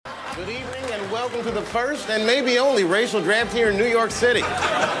Good evening and welcome to the first and maybe only racial draft here in New York City.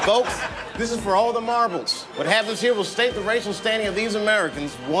 Folks, this is for all the marbles. What happens here will state the racial standing of these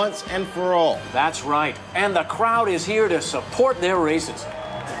Americans once and for all. That's right. And the crowd is here to support their races.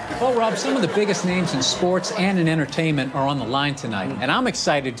 Well, Rob, some of the biggest names in sports and in entertainment are on the line tonight, and I'm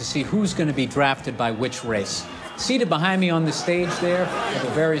excited to see who's going to be drafted by which race. Seated behind me on the stage there are the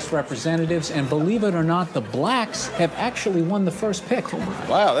various representatives, and believe it or not, the blacks have actually won the first pick.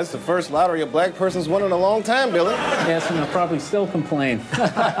 Wow, that's the first lottery a black person's won in a long time, Billy. Yes, and I'll probably still complain. Man, fuck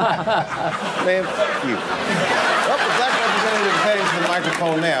you. Well, the black representative is heading to the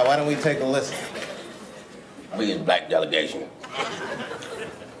microphone now. Why don't we take a listen? We in black delegation.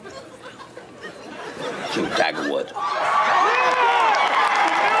 Shoot Tiger Woods.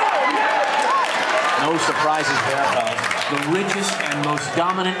 No surprises there. The richest and most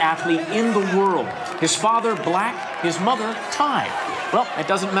dominant athlete in the world. His father, black. His mother, Thai. Well, it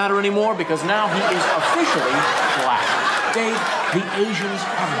doesn't matter anymore because now he is officially black. Dave, the Asians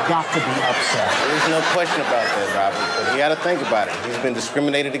have got to be upset. There's no question about that, Robert, but you gotta think about it. He's been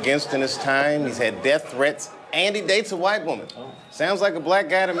discriminated against in his time. He's had death threats, and he dates a white woman. Sounds like a black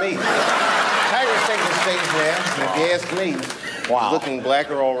guy to me. Tiger's taking the stage now, and if you ask me, he's looking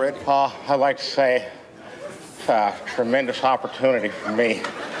blacker already. I'd like to say it's a tremendous opportunity for me.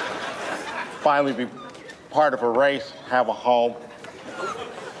 Finally be part of a race, have a home.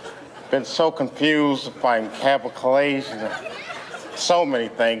 Been so confused by cavalcades and so many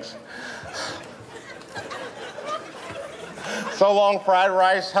things. So long, fried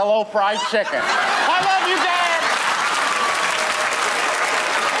rice. Hello, fried chicken. I love you, Dad.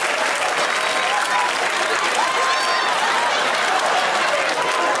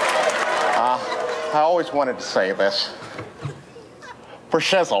 I always wanted to say this. For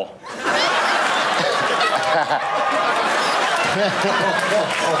shizzle.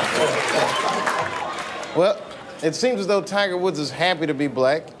 Well, it seems as though Tiger Woods is happy to be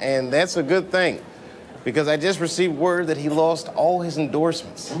black, and that's a good thing. Because I just received word that he lost all his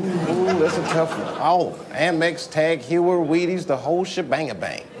endorsements. Ooh, that's a tough one. All of them. Amex, Tag Heuer, Wheaties, the whole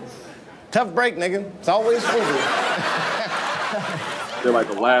shebang-a-bang. Tough break, nigga. It's always for you. They're like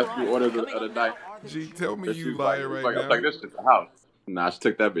the last few orders of the night. G, tell me you lying right now. I'm like, this is the house. Nah, she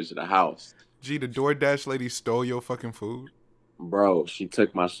took that bitch to the house. G, the DoorDash lady stole your fucking food? Bro, she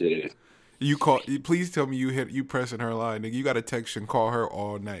took my shit. Please tell me you pressing her line, nigga. You got to text and call her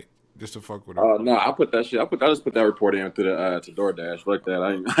all night just to fuck with her. Oh, no, I put that shit. I just put that report in to DoorDash. Like that.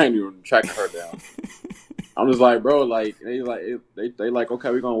 I ain't even tracking her down. I'm just like, bro, like they like, okay,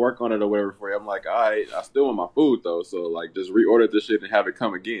 we're gonna work on it or whatever for you. I'm like, all right, I still want my food though, so like just reorder this shit and have it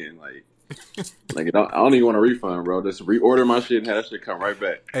come again. Like I don't even want a refund, bro. Just reorder my shit and have that shit come right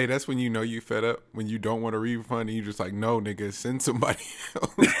back. Hey, that's when you know you fed up, when you don't want a refund and you just like, no, nigga, send somebody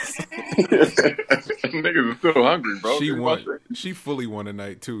else. Niggas are still hungry, bro. She won. She fully won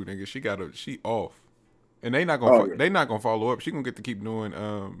tonight too, nigga. She off, and they not gonna follow up. She gonna get to keep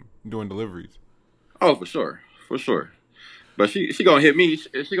doing deliveries. Oh, for sure. But she gonna hit me.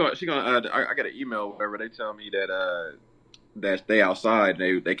 She gonna. I got an email wherever they tell me that they outside.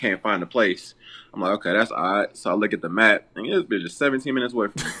 They can't find the place. I'm like, okay, that's odd. So I look at the map, and this bitch is 17 minutes away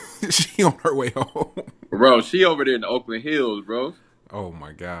from me. She on her way home, bro. She over there in the Oakland Hills, bro. Oh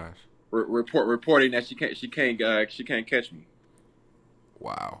my gosh. Reporting that she can't catch me.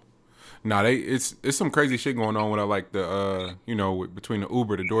 Wow. Nah, it's some crazy shit going on with like the between the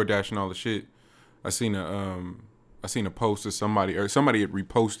Uber, the DoorDash, and all the shit. I seen a post of somebody had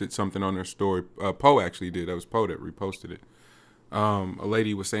reposted something on their story. Poe actually did. That was Poe that reposted it. A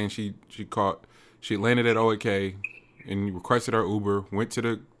lady was saying she landed at OAK and requested her Uber, went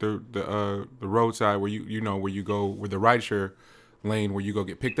to the roadside where where you go, where the rideshare lane where you go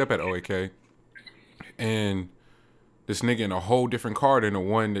get picked up at OAK, and this nigga in a whole different car than the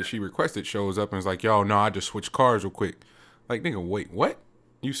one that she requested shows up and is like, yo, no, I just switched cars real quick. Like, nigga, wait, what?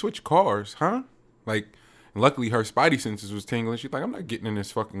 You switched cars, huh? Like, luckily her spidey senses was tingling. She's like, I'm not getting in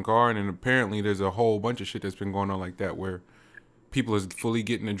this fucking car. And then apparently there's a whole bunch of shit that's been going on like that where people is fully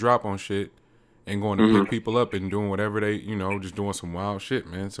getting a drop on shit and going to pick people up and doing whatever they, just doing some wild shit,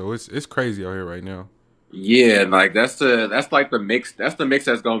 man. So it's crazy out here right now. Yeah, like that's like the mix. That's the mix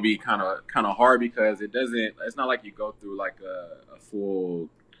that's gonna be kind of hard because it's not like you go through like a full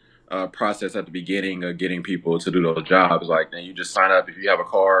process at the beginning of getting people to do those jobs. Like, then you just sign up if you have a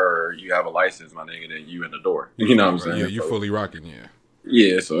car or you have a license, my nigga, then you in the door. You know what I'm saying? Yeah, you're fully rocking, yeah.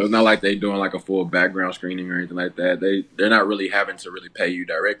 Yeah, so it's not like they doing like a full background screening or anything like that. They're not really having to really pay you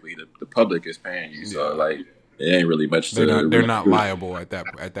directly. The public is paying you, so like it ain't really much. They're not liable at that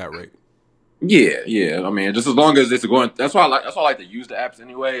rate. Yeah. I mean, just as long as it's going. That's why I like to use the apps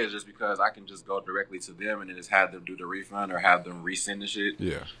anyway. Is just because I can just go directly to them and then just have them do the refund or have them resend the shit.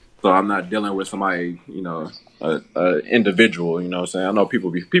 Yeah. So I'm not dealing with somebody, a individual. You know what I'm saying? I know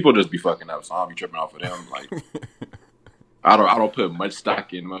people just be fucking up, so I'll be tripping off of them. Like, I don't put much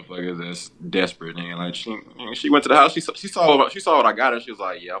stock in motherfuckers that's desperate. And like she went to the house, she saw what I got her. She was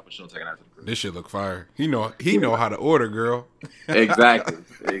like, yeah, I'm for sure taking that to the crib. This shit look fire. He know how to order, girl. Exactly.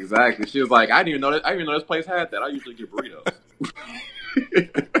 She was like, I didn't even know this place had that. I usually get burritos.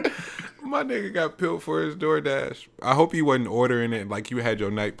 My nigga got pilled for his DoorDash. I hope he wasn't ordering it like you had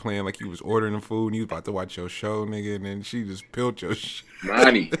your night plan, like you was ordering the food and you was about to watch your show, nigga, and then she just pilled your shit.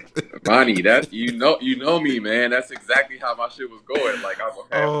 Money, that you know me, man. That's exactly how my shit was going. Like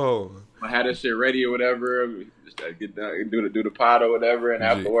I had this shit ready or whatever. Just get down, do the pod or whatever, and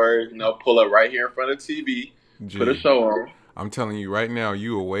afterwards, pull up right here in front of the TV, put a show on. I'm telling you right now,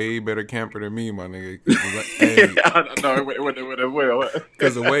 you a way better camper than me, my nigga.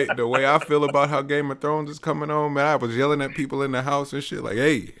 Because the way I feel about how Game of Thrones is coming on, man, I was yelling at people in the house and shit like,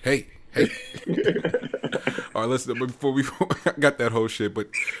 hey. All right, listen, before I got that whole shit, but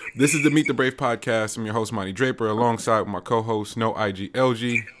this is the Meet the Brave podcast. I'm your host, Monty Draper, alongside my co-host, No IG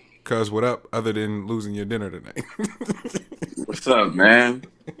LG. Cuz, what up, other than losing your dinner tonight? What's up, man?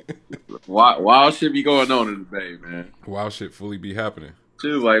 Wild shit be going on in the Bay, man. Wild shit fully be happening. She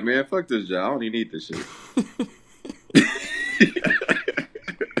was like, man, fuck this job. I don't even need this shit.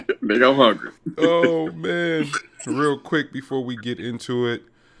 Nigga, I'm hungry. Oh, man. Real quick before we get into it,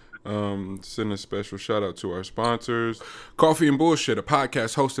 send a special shout out to our sponsors. Coffee and Bullshit, a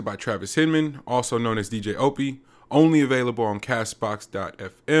podcast hosted by Travis Hinman, also known as DJ Opie. Only available on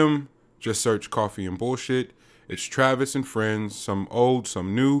Castbox.fm. Just search Coffee and Bullshit. It's Travis and friends, some old,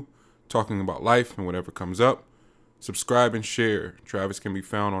 some new, talking about life and whatever comes up. Subscribe and share. Travis can be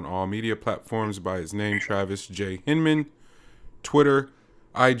found on all media platforms by his name, Travis J. Hinman. Twitter,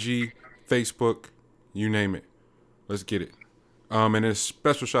 IG, Facebook, you name it. Let's get it. And a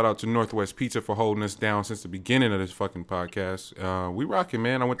special shout out to Northwest Pizza for holding us down since the beginning of this fucking podcast. We rocking,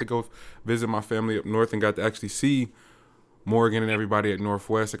 man. I went to go visit my family up north and got to actually see Morgan and everybody at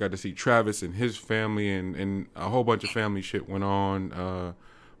Northwest. I got to see Travis and his family and a whole bunch of family shit went on.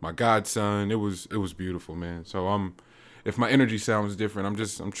 My godson, it was beautiful, man. So if my energy sounds different,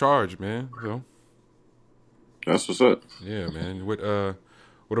 I'm charged, man. So that's what's up. Yeah, man.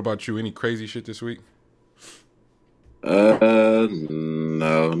 What about you? Any crazy shit this week?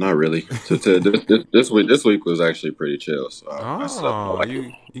 No, not really. This week was actually pretty chill. So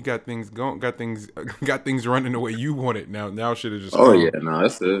you got things going, got things running the way you want it now. Now shit is just. Oh yeah, no,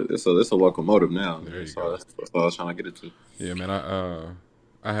 it's a locomotive now. That's all I was trying to get it to. Yeah, man.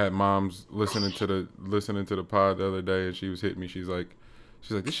 I had moms listening to the pod the other day, and she was hitting me. She's like,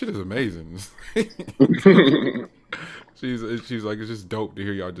 this shit is amazing. she's like, it's just dope to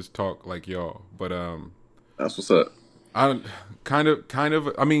hear y'all just talk like y'all. But that's what's up. I kind of.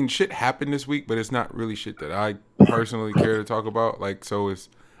 I mean, shit happened this week, but it's not really shit that I personally care to talk about. Like, so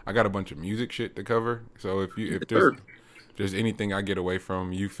I got a bunch of music shit to cover. So if there's anything I get away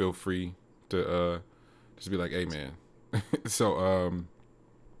from, you feel free to just be like, hey man. So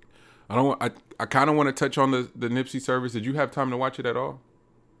I kind of want to touch on the Nipsey service. Did you have time to watch it at all?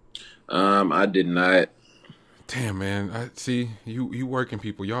 I did not. Damn, man. I see you working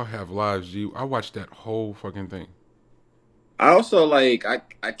people. Y'all have lives. I watched that whole fucking thing. I also I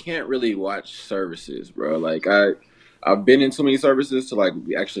can't really watch services, bro. Like I've been in too many services to like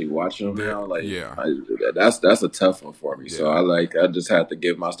actually watch them now. Like yeah, that's a tough one for me. Yeah. So I just had to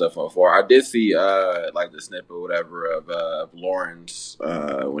give my stuff on for. I did see like the snippet or whatever of Lauren's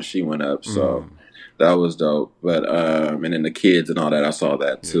when she went up. So that was dope. But and then the kids and all that, I saw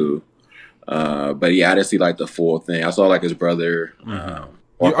that too. But yeah, I didn't see like the full thing. I saw like his brother.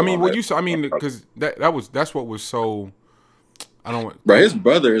 Because that's what was so. Bro, his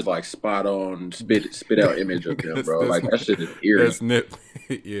brother is like spot on spit out image of him, bro. Like that shit is eerie. That's Nip.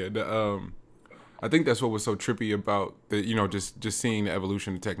 Yeah. I think that's what was so trippy about the just seeing the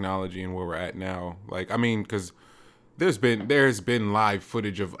evolution of technology and where we're at now. Like, I mean, because there's been live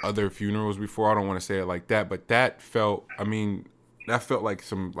footage of other funerals before. I don't want to say it like that, but that felt like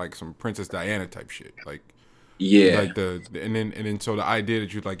some Princess Diana type shit. Like, yeah, like and then so the idea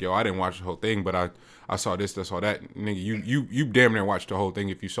that you're like, yo, I didn't watch the whole thing, but I saw this, I saw that. Nigga, you damn near watched the whole thing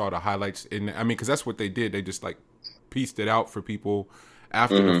if you saw the highlights. Because that's what they did. They just like pieced it out for people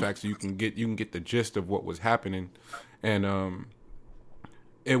after the fact, so you can get the gist of what was happening. And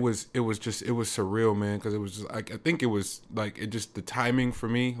it was surreal, man. Because it was just like, I think it was like the timing for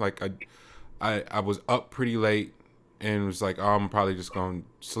me. Like I was up pretty late, and was like, oh, I'm probably just going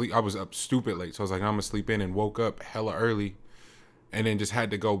to sleep. I was up stupid late. So I was like, I'm going to sleep in, and woke up hella early and then just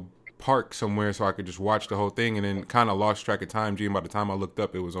had to go park somewhere so I could just watch the whole thing, and then kind of lost track of time. G, and by the time I looked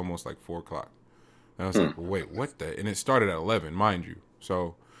up, it was almost like 4 o'clock. And I was like, wait, what the? And it started at 11, mind you.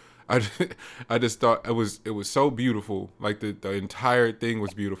 So I just thought it was so beautiful. Like the entire thing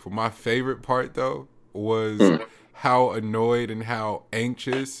was beautiful. My favorite part though was how annoyed and how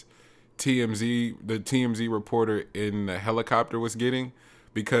anxious the TMZ reporter in the helicopter was getting,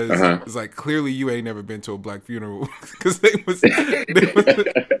 because it's like, clearly you ain't never been to a black funeral, because there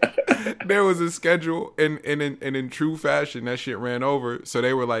was a schedule, and in true fashion that shit ran over. So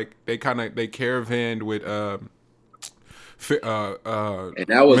they were like, they caravanned with and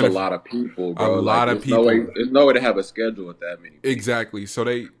that was a lot of people, bro. A lot of people. There's no way to have a schedule with that many people. Exactly. So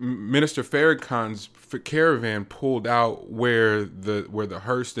Minister Farrakhan's caravan pulled out where the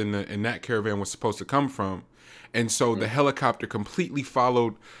hearse and that caravan was supposed to come from, and so the helicopter completely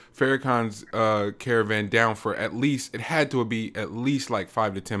followed Farrakhan's caravan down for it had to be at least like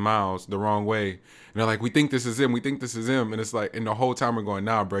 5 to 10 miles the wrong way. And they're like, we think this is him. And it's like, and the whole time we're going,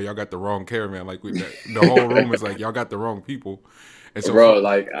 nah, bro, y'all got the wrong caravan. Like the whole room is like, y'all got the wrong people. And so, bro,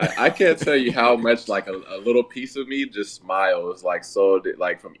 like I can't tell you how much like a little piece of me just smiles like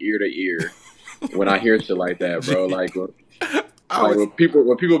like from ear to ear when I hear shit like that, bro. Like when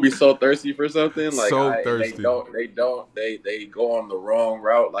people be so thirsty for something, like thirsty. They go on the wrong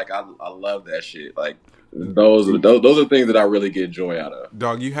route. Like I love that shit. Like those are things that I really get joy out of.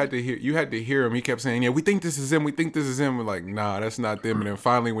 Dog, you had to hear him. He kept saying, yeah, we think this is him. We're like, nah, that's not them. And then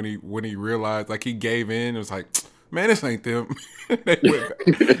finally when he realized, like, he gave in, it was like, man, this ain't them.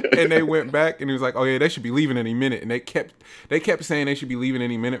 They went back, and he was like, oh yeah, they should be leaving any minute. And they kept saying they should be leaving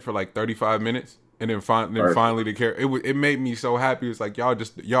any minute for like 35 minutes. And then finally the care, it made me so happy. It's like,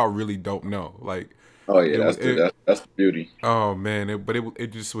 y'all really don't know. Like, oh yeah, that's the beauty. Oh man,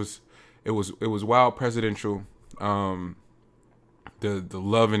 it just was, it was wild presidential. The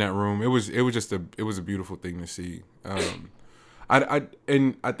love in that room, it was a beautiful thing to see. I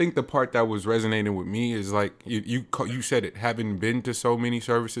think the part that was resonating with me is like you said it, having been to so many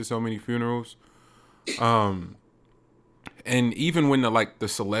services, so many funerals, and even when the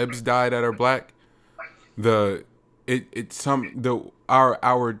celebs died that are black, our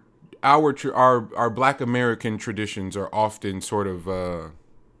Black American traditions are often sort of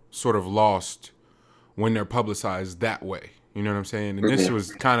lost when they're publicized that way. You know what I'm saying? And this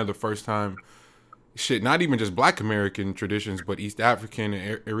was kind of the first time, not even just Black American traditions, but East African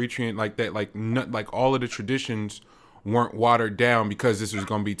and Eritrean, like that, like all of the traditions weren't watered down because this was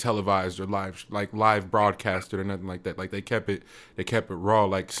going to be televised or live broadcasted or nothing like that. Like they kept it raw.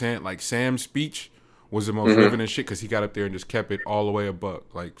 Like Sam's speech was the most riveting shit, because he got up there and just kept it all the way a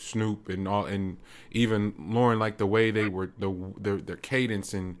buck. Like Snoop and even Lauren, like the way they were, their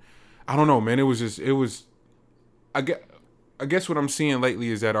cadence, and I don't know, man. I guess what I'm seeing lately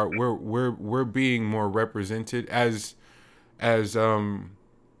is that we're being more represented as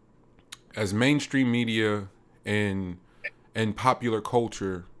mainstream media and popular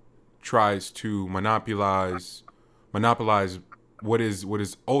culture tries to monopolize what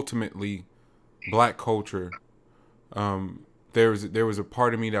is ultimately Black culture. There was a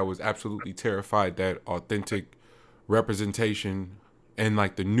part of me that was absolutely terrified that authentic representation and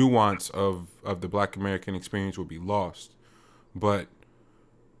like the nuance of the Black American experience would be lost. But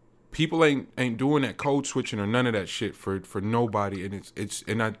people ain't doing that code switching or none of that shit for nobody, and it's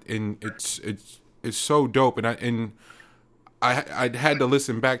so dope. And I had to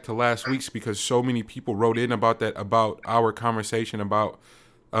listen back to last week's because so many people wrote in about our conversation about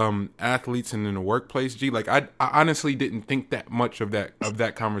athletes and in the workplace. G, like I honestly didn't think that much of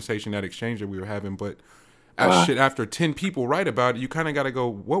that conversation, that exchange that we were having, but after 10 people write about it, you kind of got to go,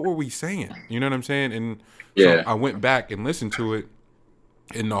 what were we saying? You know what I'm saying? And so I went back and listened to it,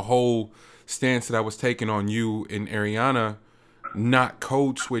 and the whole stance that I was taking on you and Ariana not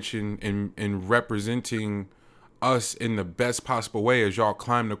code switching and representing us in the best possible way as y'all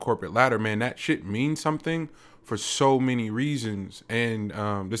climb the corporate ladder, man, that shit means something for so many reasons. And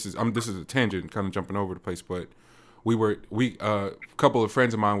this is a tangent, kind of jumping over the place, but a couple of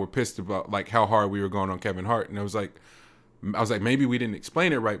friends of mine were pissed about like how hard we were going on Kevin Hart, and I was like maybe we didn't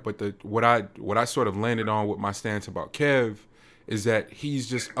explain it right, but what I sort of landed on with my stance about Kev is that he's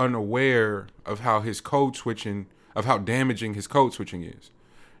just unaware of how how damaging his code switching is,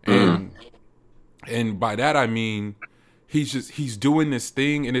 and by that I mean he's doing this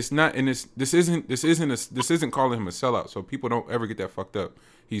thing, and it's not, and this isn't calling him a sellout, so people don't ever get that fucked up.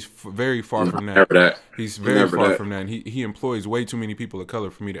 He's very far from that. He's very far from that. And he employs way too many people of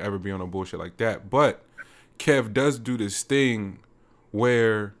color for me to ever be on a bullshit like that. But Kev does do this thing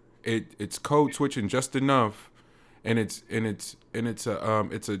where it's code switching just enough, and it's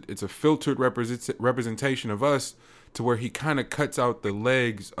a filtered representation of us to where he kind of cuts out the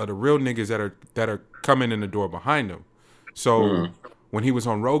legs of the real niggas that are coming in the door behind him. So when he was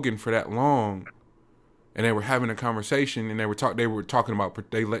on Rogan for that long, and they were having a conversation, and they were talking about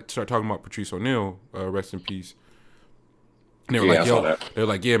Patrice O'Neal, rest in peace. And they were they're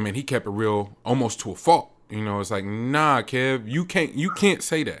like, yeah, man, he kept it real, almost to a fault. You know, it's like, nah, Kev, you can't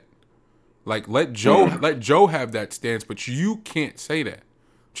say that. Like, let Joe have that stance, but you can't say that.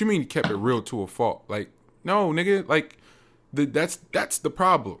 What you mean he kept it real to a fault? Like, no, nigga, like, that's the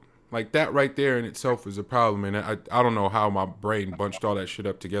problem. Like, that right there in itself is a problem, and I don't know how my brain bunched all that shit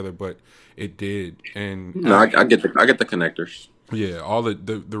up together, but it did. And no, I get the connectors. Yeah, all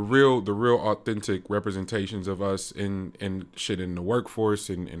the real authentic representations of us in shit in the workforce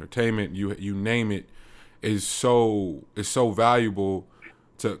and entertainment, you name it, is so valuable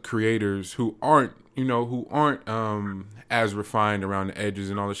to creators who aren't as refined around the edges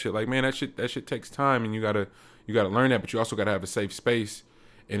and all the shit. Like, man, that shit takes time, and you gotta learn that, but you also gotta have a safe space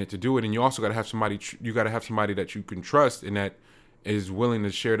in it to do it, and you also gotta have somebody that you can trust and that is willing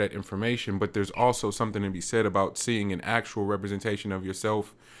to share that information. But there's also something to be said about seeing an actual representation of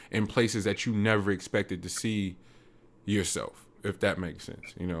yourself in places that you never expected to see yourself, if that makes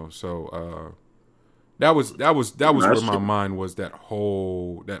sense, you know. So that was where my mind was that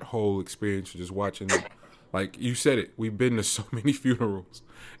whole experience, just watching it. Like you said it, we've been to so many funerals,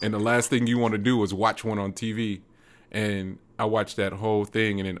 and the last thing you want to do is watch one on TV. And I watched that whole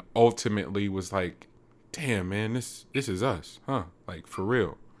thing, and then ultimately was like, damn, man, this is us, huh? Like, for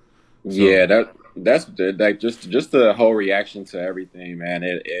real. So, yeah, that's like just the whole reaction to everything, man.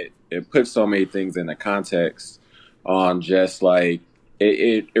 It puts so many things into context on just like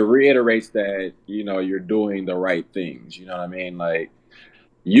it reiterates that, you know, you're doing the right things. You know what I mean? Like,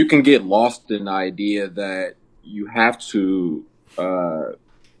 you can get lost in the idea that you have to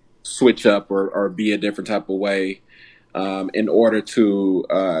switch up or be a different type of way in order to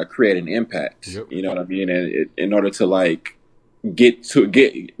create an impact. Yep. You know what I mean? And in order to like be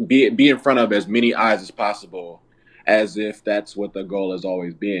in front of as many eyes as possible, as if that's what the goal has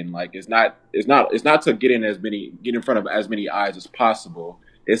always been. Like, it's not to get in front of as many eyes as possible.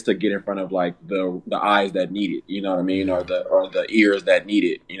 It's to get in front of like the eyes that need it, you know what I mean, or the ears that need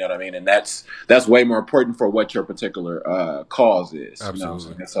it, you know what I mean, and that's way more important for what your particular cause is. Absolutely. You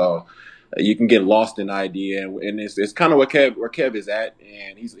know? And so you can get lost in the idea, and it's kind of where Kev is at,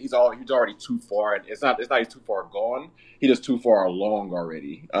 and he's already too far, and it's not he's too far gone. He's just too far along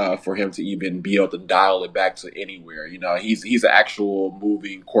already for him to even be able to dial it back to anywhere. You know, he's an actual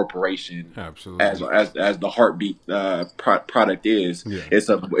moving corporation. Absolutely. As the Heartbeat product is. Yeah. It's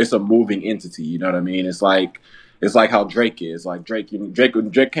a moving entity. You know what I mean? It's like how Drake is. Like Drake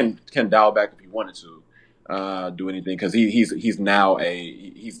can dial back if he wanted to. Do anything, because he's now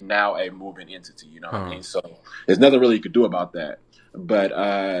a moving entity, you know what I mean? So there's nothing really you could do about that.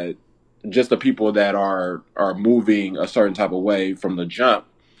 But just the people that are moving a certain type of way from the jump,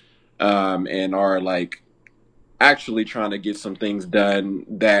 and are like actually trying to get some things done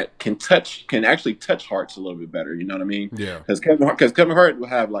that can actually touch hearts a little bit better, you know what I mean? Yeah. Because Kevin Hart will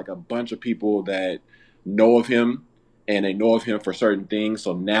have like a bunch of people that know of him, and they know of him for certain things.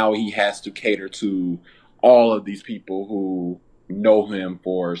 So now he has to cater to all of these people who know him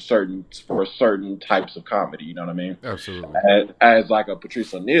for certain types of comedy, you know what I mean? Absolutely. As like a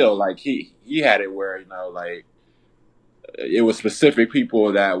Patrice O'Neal, like he had it where, you know, like it was specific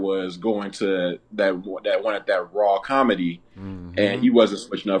people that was going to that wanted that raw comedy, and he wasn't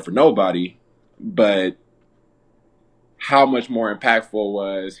switching up for nobody. But how much more impactful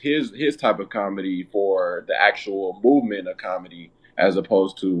was his type of comedy for the actual movement of comedy, as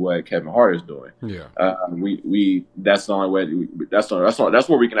opposed to what Kevin Hart is doing? Yeah, that's the only way. That's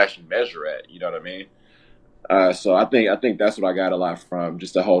where we can actually measure at. You know what I mean? So I think that's what I got a lot from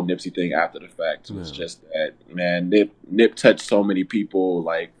just the whole Nipsey thing after the fact. It was just that, man, Nip touched so many people,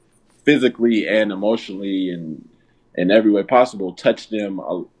 like physically and emotionally, and in every way possible, touched them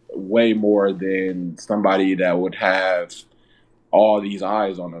way more than somebody that would have all these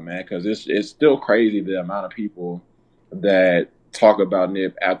eyes on them, man. Because it's still crazy the amount of people that talk about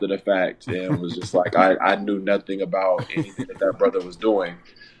Nip after the fact and was just like, I knew nothing about anything that brother was doing.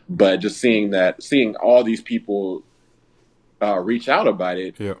 But just seeing all these people reach out about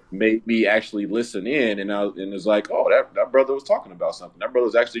it made me actually listen in, and it's like, oh, that brother was talking about something. That brother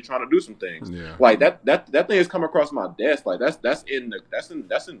was actually trying to do some things. Yeah. Like that thing has come across my desk. Like that's in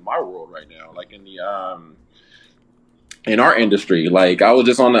my world right now. Like in in our industry. Like I was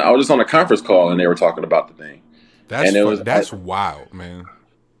just on a conference call and they were talking about the thing. That's wild, man.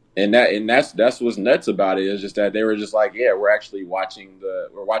 And that's what's nuts about it is just that they were just like, yeah, we're watching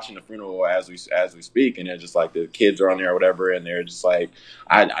the funeral as we speak, and they're just like the kids are on there or whatever, and they're just like,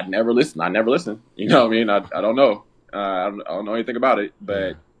 I never listen, you know what I mean? I don't know, I don't know anything about it,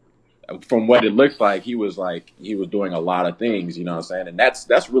 but from what it looks like he was doing a lot of things, you know what I'm saying, and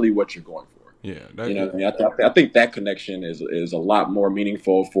that's really what you're going for. Yeah, you know what I mean? I think that connection is a lot more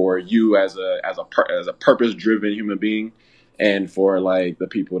meaningful for you as a purpose driven human being. And for like the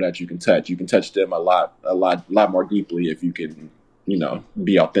people that you can touch them a lot more deeply if you can, you know,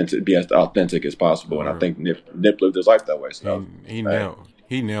 be as authentic as possible. And I think Nip lived his life that way. So he nailed it.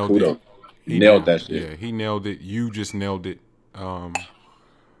 He nailed that shit. Yeah, he nailed it. You just nailed it. Long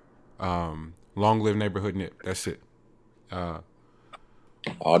live neighborhood Nip. That's it.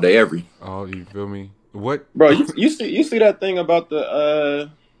 All day, every. Oh, you feel me? What, bro? You see that thing about the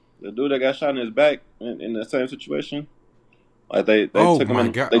dude that got shot in his back in the same situation? Like they took him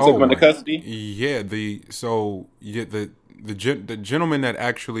into custody. Yeah, the gentleman that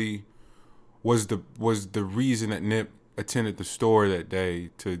actually was the reason that Nip attended the store that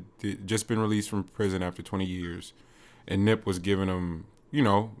day just been released from prison after 20 years, and Nip was giving him, you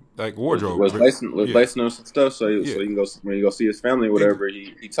know, like wardrobe, was lacing him some stuff so you can go when you go see his family or whatever.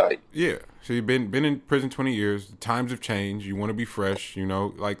 He tight. Yeah, so you've been in prison 20 years. The times have changed. You want to be fresh, you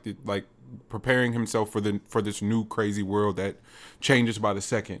know, like preparing himself for this new crazy world that changes by the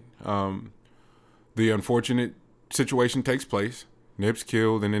second. The unfortunate situation takes place. Nip's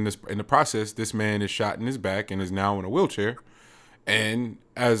killed, and in the process, this man is shot in his back and is now in a wheelchair, and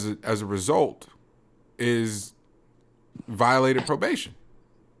as a result, is violated probation.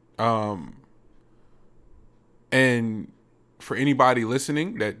 And for anybody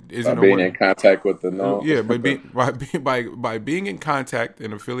listening that isn't being in contact with the known, by being in contact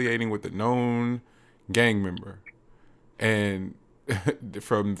and affiliating with the known gang member, and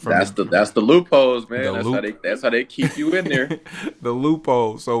from that's the loopholes, man. That's how they keep you in there. The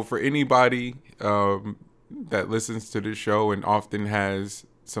loophole. So for anybody that listens to this show and often has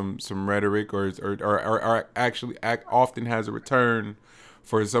some rhetoric or actually often has a return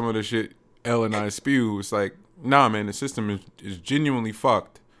for some of the shit L and I spew, it's like, nah, man, the system is genuinely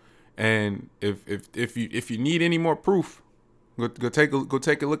fucked, and if you need any more proof, go take a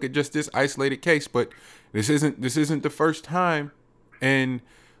look at just this isolated case. But this isn't the first time, and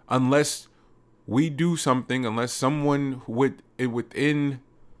unless we do something, unless someone within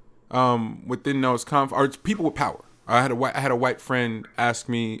those or people with power. I had a white friend ask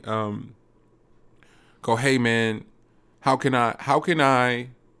me, go, hey man, how can I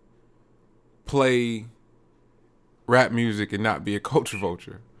play rap music and not be a culture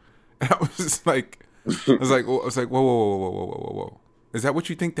vulture? And I was just like, whoa. Is that what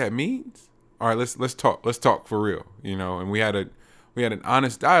you think that means? All right, let's talk for real, you know. And we had an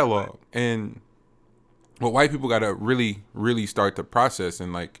honest dialogue. And what white people got to really, really start to process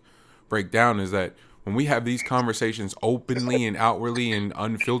and like break down is that when we have these conversations openly and outwardly and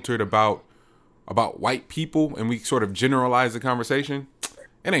unfiltered about white people, and we sort of generalize the conversation,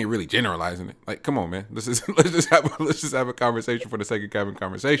 it ain't really generalizing it. Like, come on, man. Let's just have a conversation for the sake of having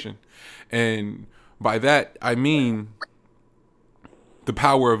conversation. And by that, I mean the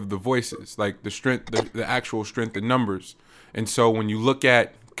power of the voices, like the strength, the actual strength in numbers. And so when you look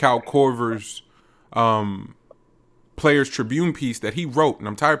at Cal Corver's Players Tribune piece that he wrote, and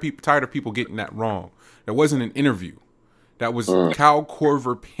I'm tired of people getting that wrong. That wasn't an interview. That was Cal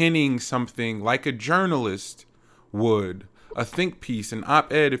Corver penning something like a journalist would. A think piece, an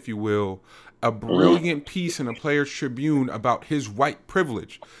op-ed, if you will, a brilliant piece in a Players Tribune about his white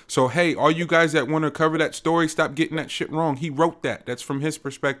privilege. So, hey, all you guys that want to cover that story, stop getting that shit wrong. He wrote that. That's from his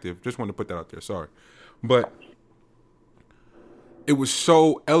perspective. Just wanted to put that out there. Sorry. But it was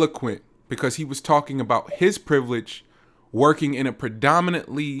so eloquent because he was talking about his privilege working in a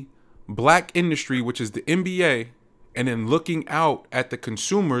predominantly black industry, which is the NBA, and then looking out at the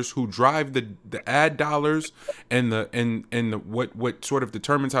consumers who drive the ad dollars and what sort of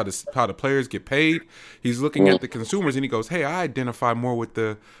determines how the players get paid. He's looking at the consumers and he goes, hey, I identify more with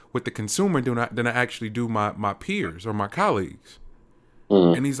the consumer than I actually do my peers or my colleagues.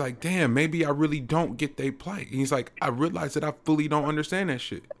 And he's like, damn, maybe I really don't get they plight. And he's like, I realize that I fully don't understand that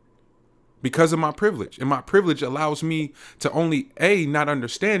shit because of my privilege. And my privilege allows me to only not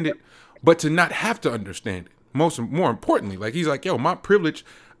understand it, but to not have to understand it. More importantly, like he's like, yo, my privilege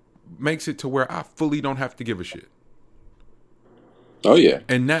makes it to where I fully don't have to give a shit. Oh yeah,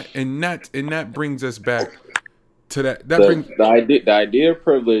 and that brings us back to that. The idea of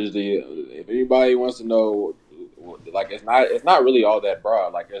privilege. If anybody wants to know like it's not really all that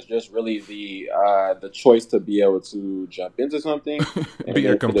broad. Like it's just really the choice to be able to jump into something, and Be a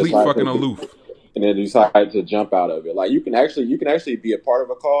then complete fucking aloof. and then decide to jump out of it. Like you can actually be a part of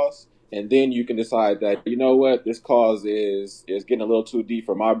a cause, and then you can decide that, you know what, this cause is getting a little too deep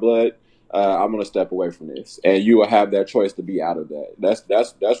for my blood. I'm gonna step away from this, and you will have that choice to be out of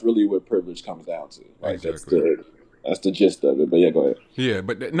that. That's really what privilege comes down to. Like Exactly. that's the gist of it. But yeah, go ahead. Yeah,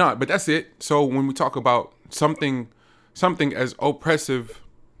 but but that's it. So when we talk about something as oppressive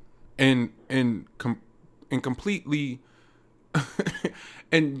and completely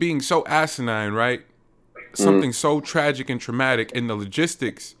and being so asinine, right? Something so tragic and traumatic in the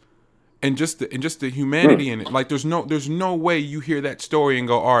logistics and just the humanity in it. Like there's no way you hear that story and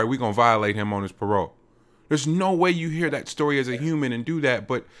go, all right, we're gonna violate him on his parole. There's no way you hear that story as a human and do that,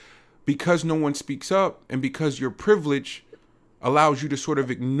 but because no one speaks up and because your privilege allows you to sort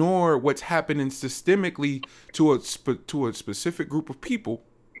of ignore what's happening systemically to a specific group of people.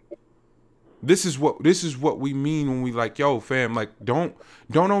 This is what we mean when we like, yo, fam, like don't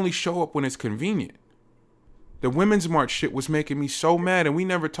only show up when it's convenient. The Women's March shit was making me so mad, and we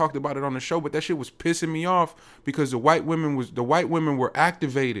never talked about it on the show, but that shit was pissing me off because the white women were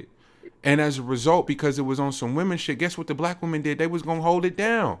activated. And as a result, because it was on some women shit, guess what the black women did? They was gonna hold it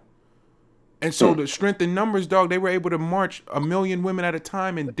down. And so the strength in numbers, dog, they were able to march 1 million women at a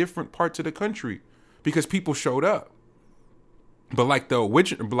time in different parts of the country because people showed up. But like the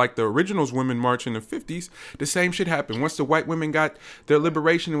originals women march in the 50s, the same shit happened. Once the white women got their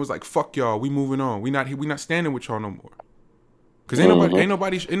liberation, it was like, fuck y'all, we moving on. We not standing with y'all no more. Cause ain't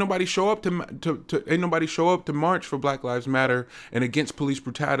nobody show up to march for Black Lives Matter and against police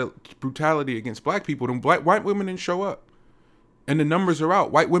brutality against black people. Them white women didn't show up. And the numbers are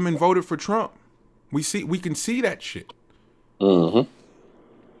out. White women voted for Trump. We can see that shit. Mm-hmm.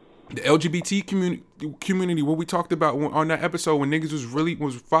 The LGBT community, what we talked about on that episode when niggas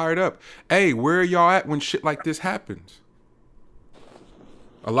was fired up. Hey, where are y'all at when shit like this happens?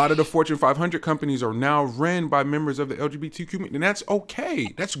 A lot of the Fortune 500 companies are now ran by members of the LGBT community, and that's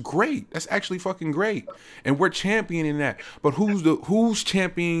okay. That's great. That's actually fucking great, and we're championing that. But who's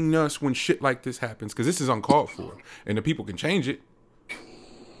championing us when shit like this happens? Because this is uncalled for, and the people can change it,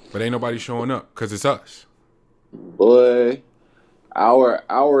 but ain't nobody showing up because it's us. Boy,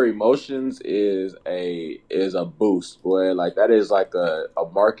 our emotions is a boost, boy. Like that is like a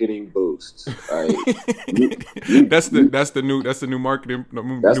marketing boost. Like, that's the new marketing.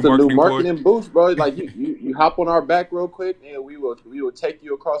 That's the new marketing boost, bro. Like you hop on our back real quick, and we will take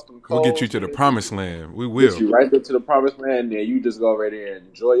you across them coals. We'll get you to the promised land. We will get you right there to the promised land. And then you just go right there and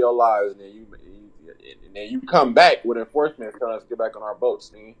enjoy your lives, and then you come back with enforcement telling us to get back on our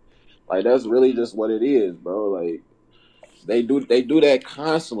boats. Man. Like that's really just what it is, bro. Like. They do that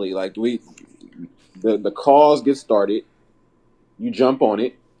constantly. Like the cause gets started, you jump on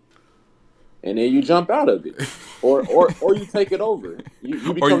it, and then you jump out of it, or you take it over.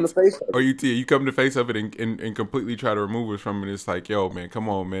 You become the face of it. Or you come the face of it and completely try to remove us from it. It's like, yo, man, come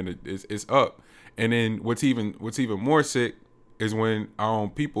on, man, it's up. And then what's even more sick is when our own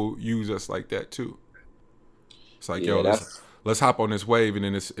people use us like that too. It's like, yo, let's hop on this wave, and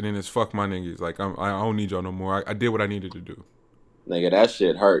then it's fuck my niggas. Like I don't need y'all no more. I did what I needed to do. Nigga, that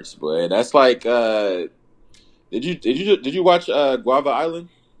shit hurts, boy. That's like, did you watch Guava Island?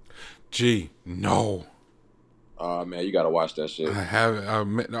 Gee, no. Oh man, you gotta watch that shit. I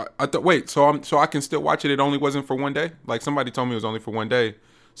haven't. I thought. Wait, so I can still watch it. It only wasn't for one day. Like somebody told me it was only for one day.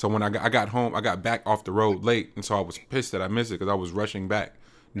 So when I got home, I got back off the road late, and so I was pissed that I missed it because I was rushing back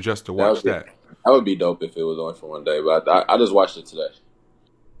just to watch that. That would be dope if it was only for one day, but I just watched it today.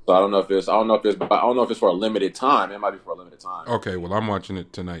 So I don't know if it's for a limited time. It might be for a limited time. Okay, well I'm watching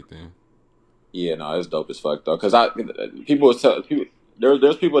it tonight then. Yeah, no, it's dope as fuck though. Because there's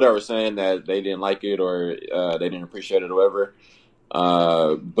people that were saying that they didn't like it or they didn't appreciate it or whatever.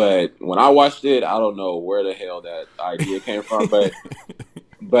 But when I watched it, I don't know where the hell that idea came from. But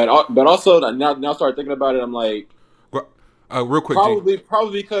also now start thinking about it, I'm like. Real quick,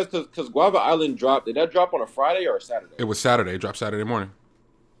 probably because Guava Island dropped. Did that drop on a Friday or a Saturday? It was Saturday. It dropped Saturday morning.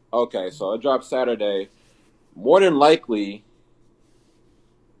 Okay, so it dropped Saturday. More than likely.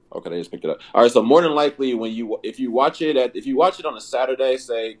 Okay, they just picked it up. All right, so more than likely, if you watch it on a Saturday,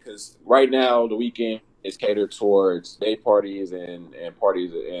 say, because right now the weekend is catered towards day parties and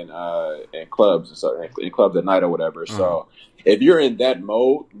parties and clubs and stuff, and clubs at night or whatever. Mm-hmm. So if you're in that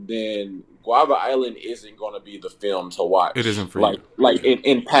mode, then Guava Island isn't going to be the film to watch. It isn't for you. Like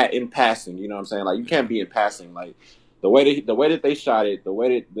in passing, you know what I'm saying? Like you can't be in passing. Like the way that they shot it,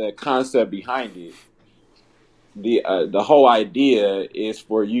 the concept behind it, the whole idea is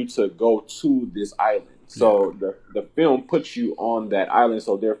for you to go to this island. So the film puts you on that island.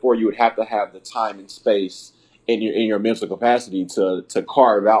 So therefore, you would have to have the time and space in your mental capacity to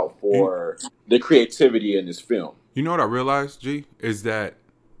carve out for the creativity in this film. You know what I realized, G, is that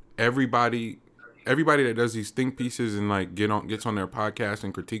everybody that does these think pieces and like gets on their podcast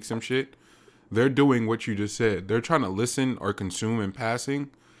and critiques some shit, they're doing what you just said. They're trying to listen or consume in passing,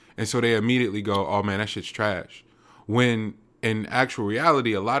 and so they immediately go, "Oh man, that shit's trash." When in actual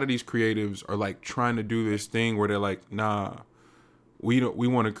reality, a lot of these creatives are like trying to do this thing where they're like, "Nah, we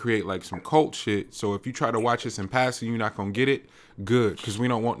want to create like some cult shit. So if you try to watch this in passing, you're not gonna get it. Good, because we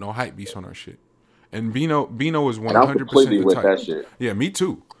don't want no hype beast on our shit." And Bino is 100% the with type. that shit. Yeah, me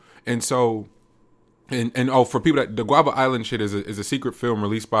too. And so, and for people that the Guava Island shit is a secret film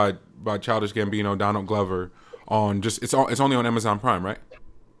released by Childish Gambino, Donald Glover on it's only on Amazon Prime, right?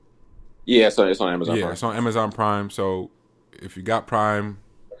 Yeah, so it's on Amazon. Yeah, Prime. It's on Amazon Prime. So if you got Prime,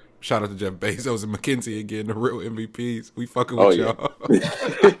 shout out to Jeff Bezos and McKinsey again, the real MVPs. We fucking with y'all.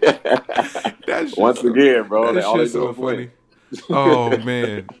 That Once again, bro, that all shit's they so do funny. Oh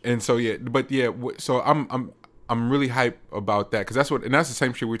man, and so so I'm really hyped about that because that's the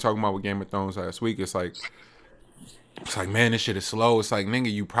same shit we were talking about with Game of Thrones last week. It's like man, this shit is slow. It's like,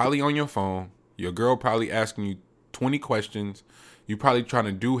 nigga, you probably on your phone, your girl probably asking you 20 questions, you probably trying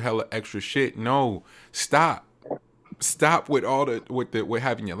to do hella extra shit. No, stop with all with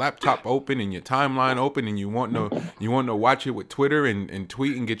having your laptop open and your timeline open and you want to watch it with Twitter and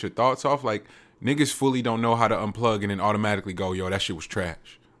tweet and get your thoughts off. Like, niggas fully don't know how to unplug and then automatically go, yo, that shit was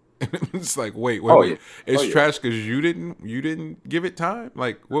trash. And it's like, wait. Yeah. It's trash because you didn't give it time?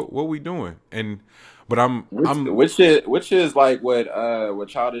 Like, what we doing? Which is like what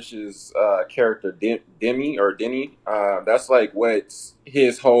Childish's character Denny, that's like what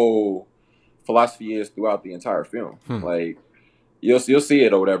his whole philosophy is throughout the entire film. Like, you'll see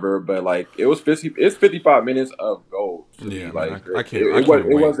it or whatever, but like it's 55 minutes of gold. Yeah, like man, I can't. It wait.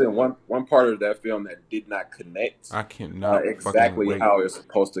 wasn't one part of that film that did not connect. I cannot exactly how it's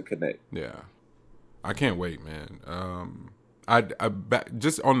supposed to connect. Yeah, I can't wait, man.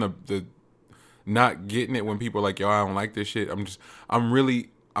 Just on the not getting it when people are like, yo, I don't like this shit. I'm really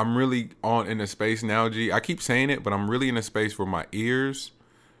in a space now, G. I keep saying it, but I'm really in a space where my ears,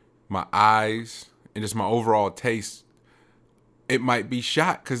 my eyes, and just my overall taste, it might be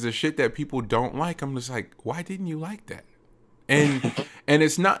shot because the shit that people don't like, I'm just like, why didn't you like that? And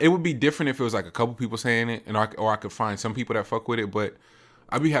it's not. It would be different if it was like a couple people saying it, or I could find some people that fuck with it. But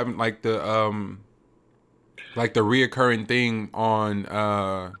I'd be having like the reoccurring thing on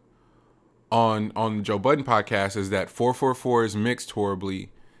the Joe Budden podcast is that 444 is mixed horribly,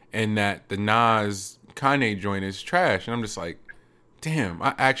 and that the Nas Kanye joint is trash. And I'm just like, damn,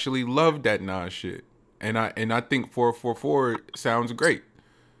 I actually love that Nas shit. And I think 444 sounds great.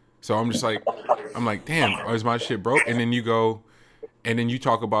 So I'm like, damn, is my shit broke? And then you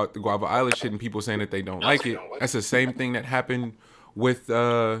talk about the Guava Island shit and people saying that they don't like it. That's the same thing that happened with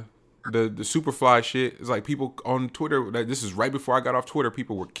the Superfly shit. It's like people on Twitter, this is right before I got off Twitter,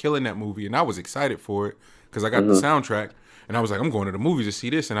 people were killing that movie and I was excited for it because I got the soundtrack and I was like, I'm going to the movies to see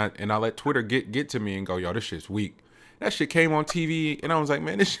this, and I let Twitter get to me and go, yo, this shit's weak. That shit came on TV and I was like,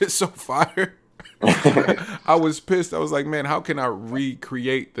 man, this shit's so fire. I was pissed. I was like, man, how can I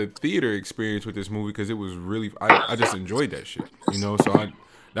recreate the theater experience with this movie? Because it was really, I just enjoyed that shit, you know? So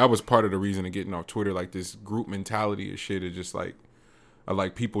that was part of the reason of getting off Twitter. Like, this group mentality of shit is just like, I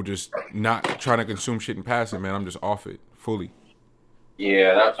like people just not trying to consume shit in passing, man. I'm just off it fully.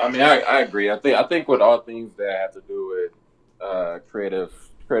 Yeah, I agree. I think with all things that have to do with creative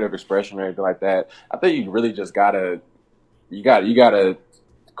expression or anything like that, I think you really just gotta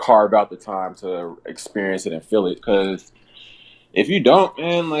carve out the time to experience it and feel it. Because if you don't,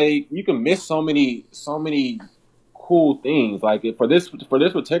 man, like, you can miss so many cool things. Like, for this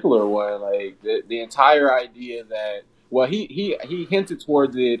particular one, like the entire idea that, well, he hinted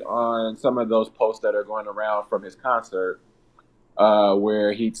towards it on some of those posts that are going around from his concert,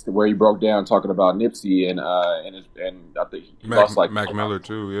 where he broke down talking about Nipsey and I think he lost like Mac Miller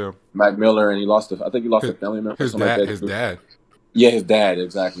too, yeah. Mac Miller, and he lost a family member. His dad. Yeah, his dad,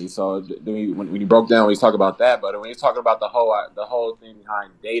 exactly. So when he broke down, when he's talking about that, but when he's talking about the whole thing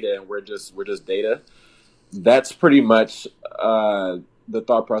behind data, and we're just data, that's pretty much the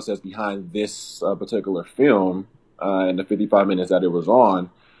thought process behind this particular film, and the 55 minutes that it was on,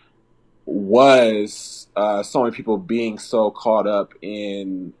 was so many people being so caught up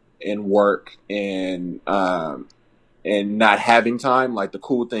in work and not having time. Like, the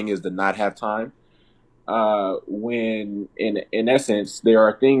cool thing is to not have time. When in essence, there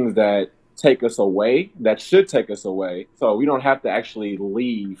are things that take us away, that should take us away. So we don't have to actually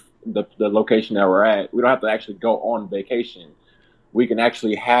leave the location that we're at. We don't have to actually go on vacation. We can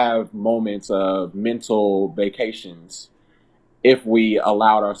actually have moments of mental vacations if we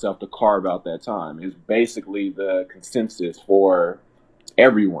allowed ourselves to carve out that time. Is basically the consensus for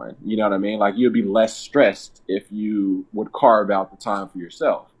everyone. You know what I mean? Like, you'd be less stressed if you would carve out the time for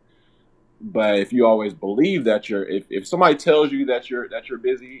yourself. But if you always believe that if somebody tells you that you're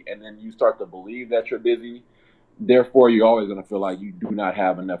busy, and then you start to believe that you're busy, therefore you're always going to feel like you do not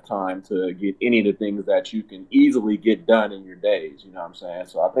have enough time to get any of the things that you can easily get done in your days. You know what I'm saying?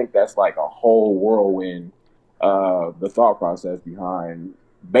 So I think that's like a whole whirlwind of the thought process behind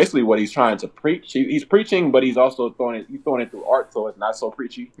basically what he's trying to preach. He's preaching, but he's also throwing it through art, so it's not so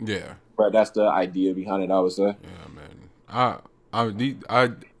preachy. Yeah. But that's the idea behind it, I would say. Yeah, man.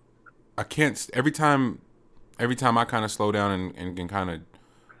 I can't. Every time I kind of slow down and can kind of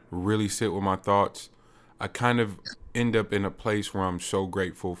really sit with my thoughts, I kind of end up in a place where I'm so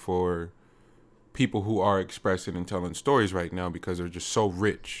grateful for people who are expressing and telling stories right now, because they're just so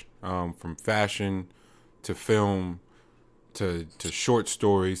rich, from fashion to film to short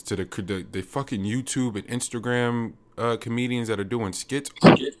stories to the fucking YouTube and Instagram comedians that are doing skits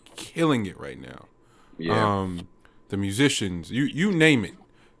are killing it right now. Yeah. The musicians, you name it.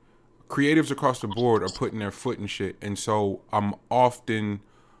 Creatives across the board are putting their foot in shit, and so I'm often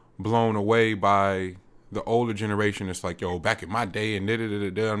blown away by the older generation. It's like, yo, back in my day, and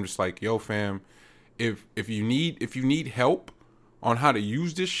I'm just like, yo, fam, if you need help on how to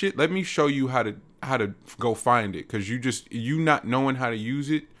use this shit, let me show you how to go find it. Because you not knowing how to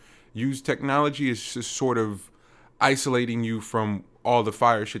use technology is just sort of isolating you from all the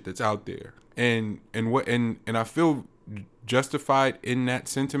fire shit that's out there. And I feel justified in that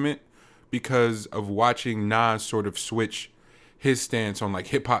sentiment, because of watching Nas sort of switch his stance on like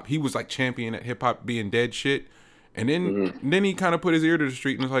hip hop. He was like champion at hip hop being dead shit, and then he kind of put his ear to the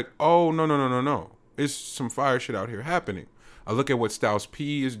street and was like, oh no, it's some fire shit out here happening. I look at what Styles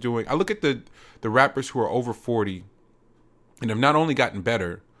P is doing. I look at the rappers who are over 40 and have not only gotten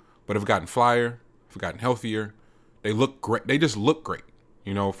better, but have gotten flyer, have gotten healthier. They look great. They just look great.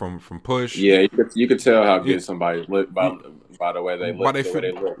 You know, from Push. Yeah, you could tell how good somebody's look by the way they look.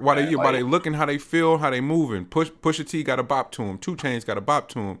 Why they look and how they feel, how they moving. Pusha T got a bop to him. 2 Chainz got a bop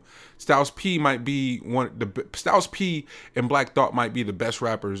to him. Styles P Styles P and Black Thought might be the best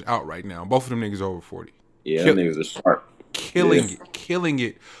rappers out right now. Both of them niggas over 40. Yeah, them niggas are sharp. Killing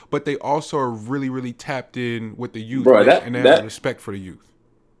it. But they also are really, really tapped in with the youth, bro, and they have respect for the youth.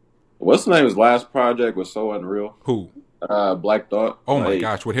 What's the name? His last project was so unreal. Who? Black Thought. Oh my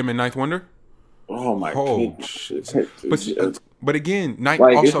gosh, with him and Ninth Wonder. Oh my god! Shit. But again,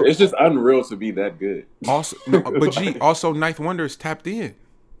 it's just unreal to be that good. Also, also Ninth Wonder is tapped in.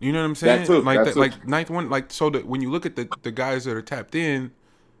 You know what I'm saying? That too. Like Ninth Wonder, so that when you look at the guys that are tapped in,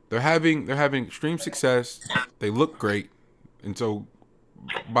 they're having extreme success. They look great, and so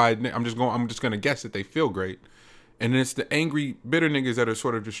I'm just gonna guess that they feel great. And then it's the angry, bitter niggas that are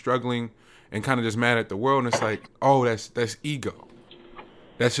sort of just struggling and kind of just mad at the world, and it's like, oh, that's ego.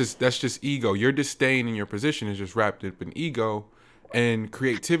 That's just ego. Your disdain in your position is just wrapped up in ego, and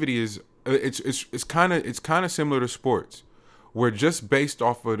creativity is it's kind of similar to sports, where just based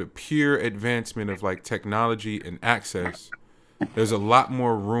off of the pure advancement of like technology and access, there's a lot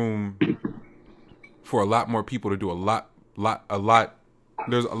more room for a lot more people to do a lot.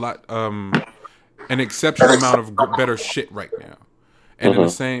 There's a lot an exceptional amount of better shit right now. And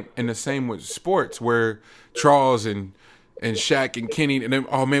in the same with sports, where Charles and Shaq and Kenny and them,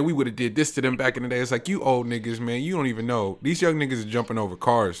 oh man, we would have did this to them back in the day. It's like, you old niggas, man, you don't even know. These young niggas are jumping over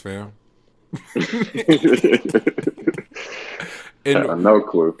cars, fam. And no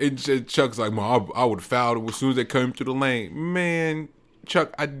clue. Chuck's like, man, I would have fouled as soon as they came to the lane. Man,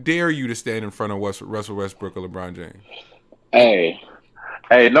 Chuck, I dare you to stand in front of Russell Westbrook or LeBron James. Hey,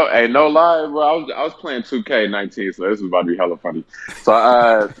 no lie, bro. I was playing 2K19, so this is about to be hella funny. So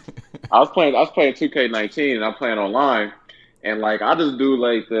I was playing 2K19, and I'm playing online, and like I just do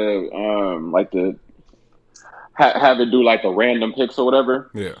have it do like the random picks or whatever.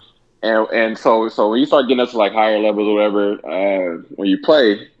 Yeah. And so when you start getting up to like higher levels or whatever, when you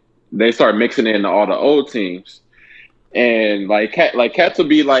play, they start mixing in all the old teams. And cats will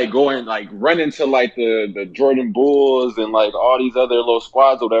be like going like running to like the Jordan Bulls and like all these other little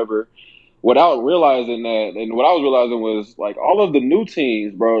squads or whatever, without realizing that. And what I was realizing was like all of the new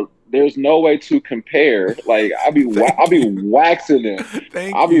teams, bro. There's no way to compare. Like I'll be waxing them.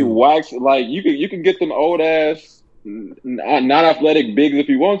 I'll be waxing. Like you can get them old ass not athletic bigs if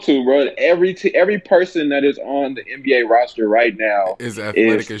you want to, bro. Every person that is on the NBA roster right now is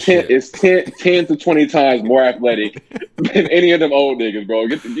athletic as 10, shit. is 10 to 20 times more athletic than any of them old niggas, bro.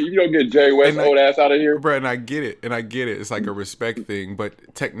 You don't get Jerry West old ass out of here, bro. And I get it. It's like a respect thing,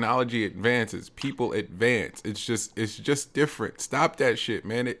 but technology advances, people advance. It's just different. Stop that shit,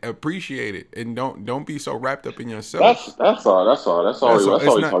 man. Appreciate it, and don't be so wrapped up in yourself. That's all we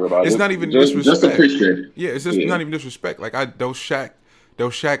talk about. It's not even disrespect. Just appreciate it. Yeah, it's just not even disrespect. Like those Shaq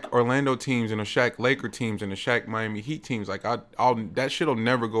Orlando teams and the Shaq Laker teams and the Shaq Miami Heat teams. Like that shit'll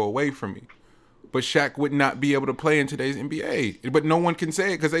never go away from me. But Shaq would not be able to play in today's NBA. But no one can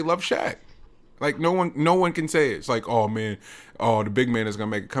say it because they love Shaq. Like no one can say it. It's like, oh man, the big man is gonna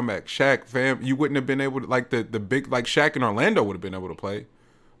make a comeback. Shaq, fam, you wouldn't have been able to, like the big, like Shaq in Orlando would have been able to play.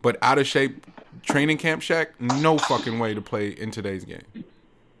 But out of shape training camp Shaq, no fucking way to play in today's game.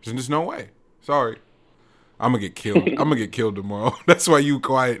 There's just no way. Sorry. I'm gonna get killed. I'm gonna get killed tomorrow. That's why you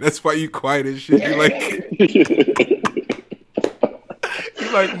quiet. That's why you quiet as shit. You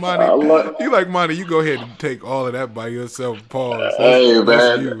like money. You like money. You go ahead and take all of that by yourself. Pause. Hey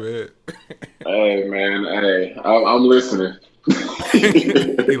man. You, man. Hey man. Hey, I'm listening.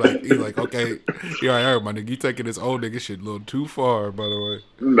 he like okay. Yeah, I heard my nigga. You taking this old nigga shit a little too far, by the way.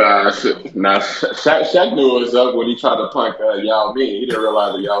 Nah. Shaq knew what was up when he tried to punk Yao Ming. He didn't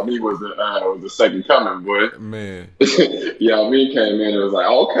realize that Yao Ming was the second coming, boy. Man. Yao Ming came in and was like,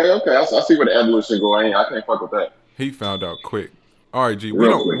 okay. I see where the evolution going. I can't fuck with that. He found out quick. All right, G.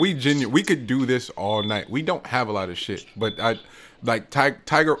 We could do this all night. We don't have a lot of shit, but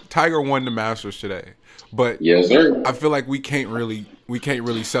Tiger won the Masters today. But yes, sir. I feel like we can't really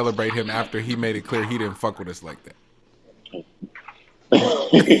celebrate him after he made it clear he didn't fuck with us like that. Is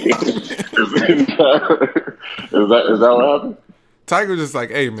that what happened? Tiger just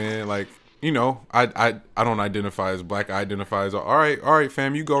like, hey man, like, you know, I don't identify as black. I identify as all right,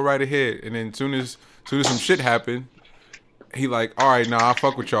 fam, you go right ahead. And then soon as some shit happened, he like, all right, nah, I'll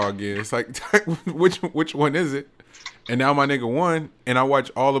fuck with y'all again. It's like, which one is it? And now my nigga won, and I watch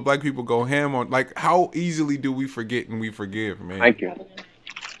all the black people go ham on. Like, how easily do we forget and we forgive, man? Thank you.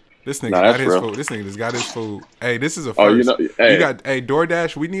 This nigga got his food. This nigga just got his food. Hey, this is a first. You got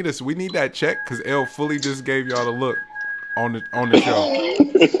DoorDash. We need that check because L fully just gave y'all the look on the show.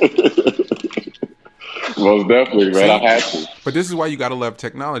 Most definitely, man. I had to. But this is why you gotta love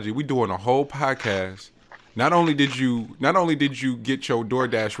technology. We doing a whole podcast. Not only did you get your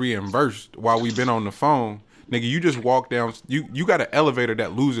DoorDash reimbursed while we've been on the phone. Nigga, you just walk down. You got an elevator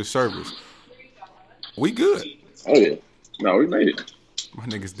that loses service. We good. Oh yeah. No, we made it. My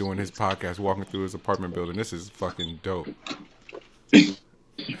nigga's doing his podcast, walking through his apartment building. This is fucking dope. Yeah,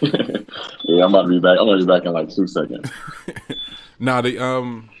 I'm about to be back. I'm gonna be back in like 2 seconds.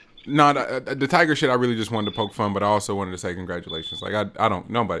 The Tiger shit. I really just wanted to poke fun, but I also wanted to say congratulations. Like I don't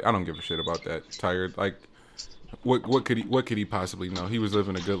give a shit about that Tiger. Like. What could he possibly know? He was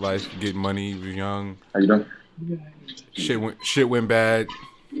living a good life, getting money. He was young. How you doing? Shit went bad.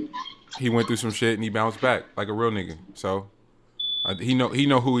 He went through some shit and he bounced back like a real nigga. So he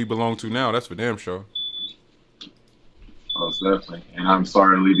know who he belonged to now. That's for damn sure. Oh, definitely. And I'm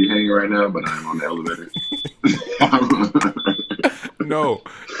sorry to leave you hanging right now, but I'm on the elevator. No,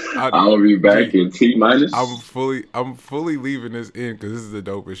 I'll be back in T minus. I'm fully leaving this in because this is the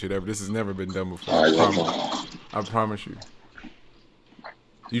dopest shit ever. This has never been done before. I promise you.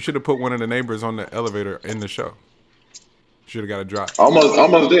 You should have put one of the neighbors on the elevator in the show. Should have got a drop.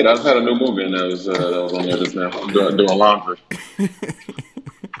 Almost did. I just had a new movie and that was on there just now. I'm doing laundry.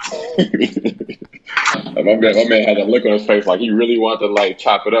 My man had a look on his face like he really wanted to like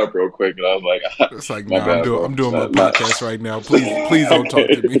chop it up real quick, and I was like, "It's like, nah, I'm doing my podcast right now. Please don't talk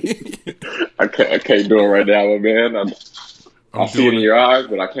to me. I can't do it right now, my man. I see it in your eyes,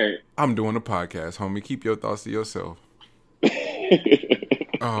 but I can't. I'm doing a podcast, homie. Keep your thoughts to yourself."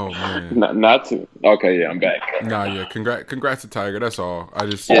 Oh man, not to. Okay, yeah, I'm back. Nah, yeah. Congrats to Tiger. That's all. I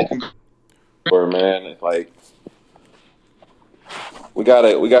just. Yeah. Man, it's like. We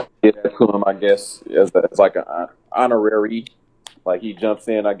gotta get that to him, I guess, as like an honorary. Like he jumps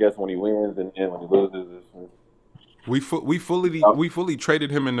in, I guess, when he wins, and then when he loses. We fully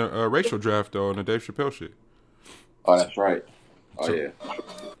traded him in the racial draft though on the Dave Chappelle shit. Oh, that's right. Oh so, yeah.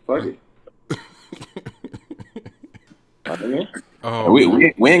 Fuck it. Oh,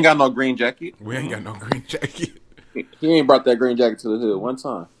 we ain't got no green jacket. We ain't got no green jacket. He ain't brought that green jacket to the hood one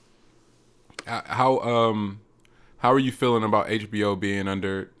time. How are you feeling about HBO being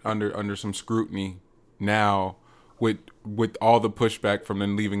under some scrutiny now with all the pushback from the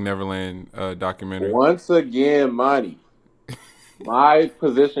Leaving Neverland documentary? Once again, Monty, my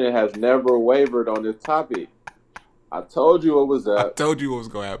position has never wavered on this topic. I told you what was I up. told you what was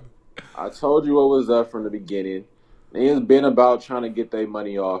gonna happen. I told you what was up from the beginning. It's been about trying to get their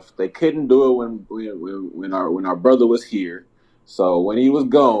money off. They couldn't do it when our brother was here. So when he was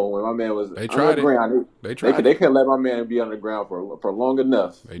gone, when my man was They tried it. underground, They tried they it. couldn't let my man be underground for long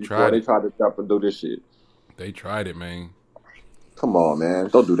enough They before tried they it. tried to jump and do this shit. They tried it, man. Come on, man,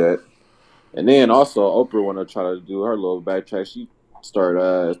 don't do that. And then also Oprah want to try to do her little backtrack. She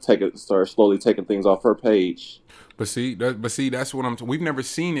started slowly taking things off her page. But see, that's what we've never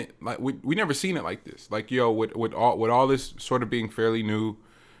seen it like we never seen it like this. Like with all this sort of being fairly new,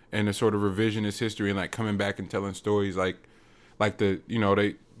 and the sort of revisionist history and like coming back and telling stories like the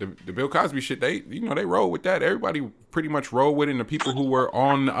Bill Cosby shit. They they roll with that. Everybody pretty much rolled with it. And the people who were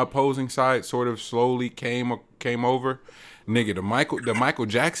on the opposing side sort of slowly came over. Nigga, the Michael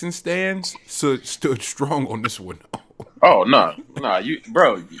Jackson stands stood strong on this one. Oh no, you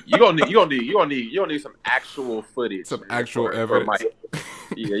gonna need some actual footage, Some actual evidence.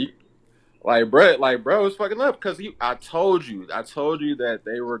 Yeah, bro was fucking up because I told you that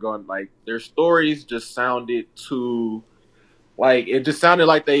they were going their stories just sounded too it just sounded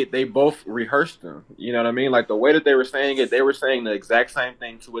like they both rehearsed them. You know what I mean? Like the way that they were saying it, they were saying the exact same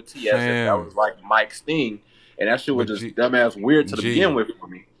thing to a TS. And that was like Mike's thing, and that shit was just dumbass weird to begin with for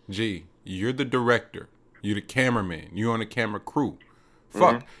me. G, you're the director. You're the cameraman. You're on the camera crew.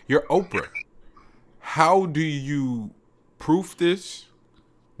 Fuck, you're Oprah. How do you proof this,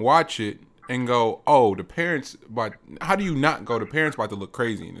 watch it, and go, oh, the parents, but how do you not go, the parents about to look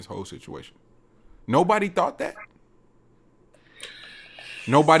crazy in this whole situation? Nobody thought that?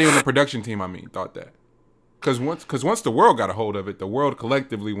 Nobody on the production team, thought that. Because once the world got a hold of it, the world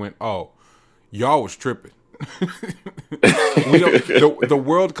collectively went, oh, y'all was tripping. The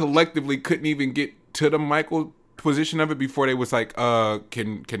world collectively couldn't even get to the Michael position of it before they was like,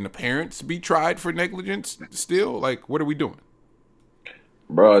 can the parents be tried for negligence still? Like, what are we doing?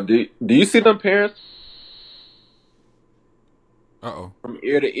 Bro, do you see them parents from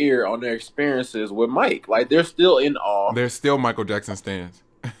ear to ear on their experiences with Mike? Like, they're still in awe. They're still Michael Jackson stands.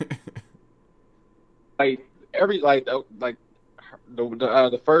 The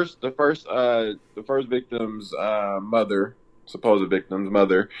first victim's mother, supposed victim's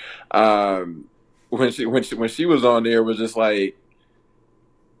mother, when she was on there was just like,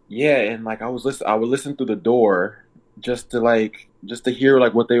 yeah, and like I would listen through the door just to hear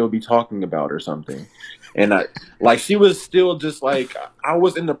like what they would be talking about or something. And she was still just like, I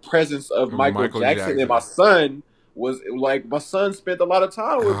was in the presence of Michael Jackson, and my son spent a lot of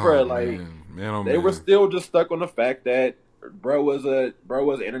time with her. Like, they were still just stuck on the fact that bro was an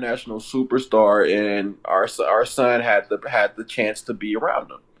international superstar, and our son had the chance to be around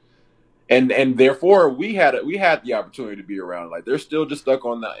him, and therefore we had the opportunity to be around. Like, they're still just stuck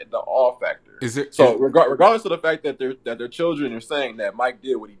on the awe factor. Regardless of the fact that their children are saying that Mike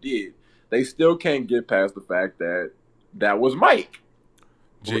did what he did, they still can't get past the fact that was Mike.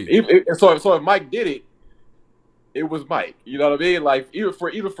 So if Mike did it, it was Mike. You know what I mean? Like, even for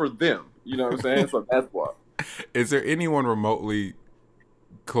them. You know what I'm saying? So that's why. Is there anyone remotely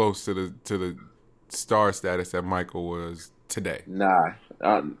close to the star status that Michael was today? Nah,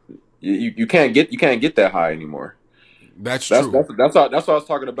 you can't get that high anymore. That's true. That's what I was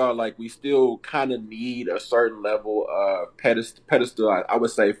talking about. Like, we still kind of need a certain level of pedestal. I would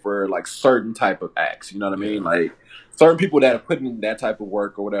say, for like certain type of acts. You know what I mean? Like, certain people that have put in that type of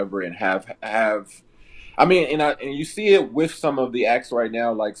work or whatever, and have. I mean, and you see it with some of the acts right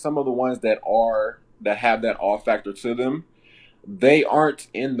now. Like, some of the ones that have that awe factor to them, they aren't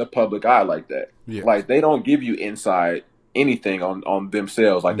in the public eye like that. Yeah. Like, they don't give you inside anything on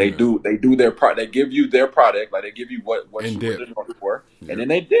themselves. Like, they do their they give you their product. Like, they give you what you were looking for, and then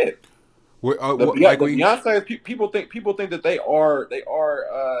they did. Beyonce, people think that they are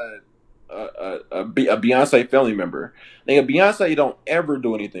a Beyonce family member. Nigga, Beyonce don't ever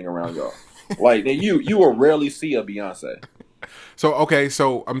do anything around y'all. Like, you will rarely see a Beyonce.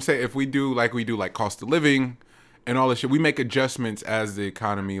 So I'm saying, if we do like cost of living and all this shit, we make adjustments as the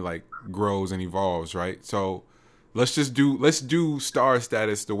economy like grows and evolves, right? So let's do star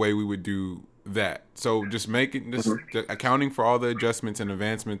status the way we would do that. So just making this accounting for all the adjustments and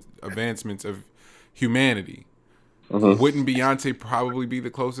advancements of humanity. Wouldn't Beyonce probably be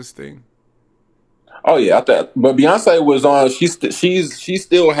the closest thing? Oh yeah, I thought, but Beyonce was on. She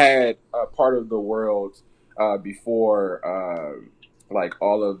still had a part of the world before like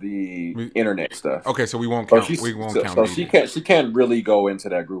all of the internet stuff. Okay, so we won't count. We won't count. So she can't really go into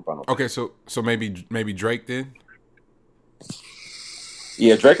that group. I don't think. Okay, so maybe Drake then.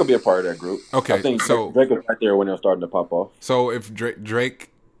 Yeah, Drake will be a part of that group. Okay, I think Drake was right there when they were starting to pop off. So if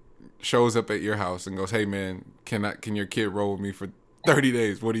Drake shows up at your house and goes, "Hey man, Can your kid roll with me for 30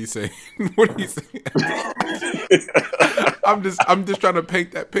 days? What do you say? What do you say? I'm just trying to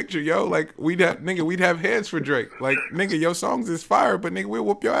paint that picture, yo. Like we'd have heads for Drake. Like nigga, your songs is fire, but nigga, we'll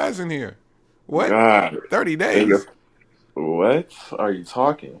whoop your ass in here. What? God. 30 days? Nigga, what are you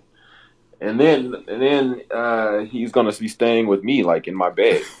talking? And then he's gonna be staying with me like in my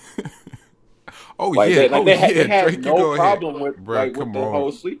bed. Oh Like yeah, they had Drake, you no go problem ahead. with Bruh, with the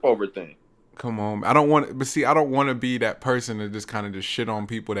whole sleepover thing. Come on, I don't want to be that person that just kind of just shit on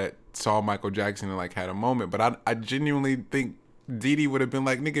people that saw Michael Jackson and like had a moment. But I genuinely think Didi would have been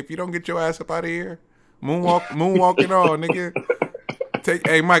like, nigga, if you don't get your ass up out of here, moonwalk it all, nigga.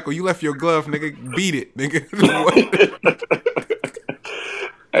 Hey Michael, you left your glove, nigga. Beat it, nigga.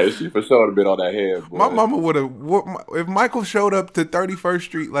 Hey, she for sure would have been on that head, boy. My mama would have. If Michael showed up to 31st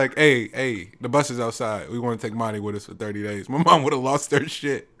Street, like, hey, the bus is outside. We want to take Monty with us for 30 days. My mom would have lost her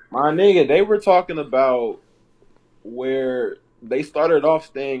shit. My nigga, they were talking about where they started off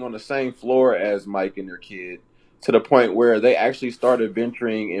staying on the same floor as Mike and their kid to the point where they actually started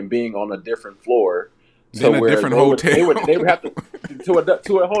venturing and being on a different floor. Then a different hotel. They would have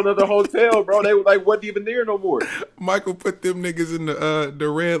to a whole other hotel, bro. They were like, wasn't even there no more. Michael put them niggas in the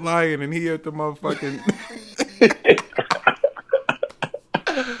Red Lion, and he at the motherfucking.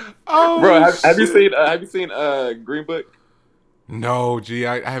 Oh, bro, have you seen Green Book? No, G,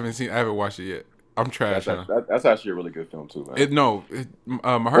 I haven't watched it yet. I'm trash. That's actually a really good film too, man.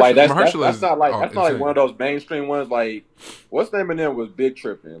 Mahershala like that's is not like that's not like one of those mainstream ones. Like what's the name of them was Big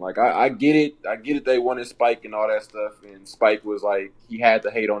Trippin'. Like I get it. They wanted Spike and all that stuff, and Spike was like he had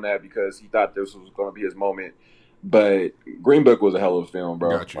to hate on that because he thought this was going to be his moment. But Green Book was a hell of a film,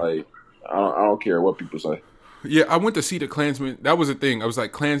 bro. Like I don't care what people say. Yeah, I went to see The Klansman. That was the thing. I was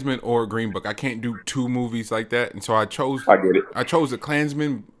like Klansman or Green Book. I can't do two movies like that, and so I chose. I get it. I chose The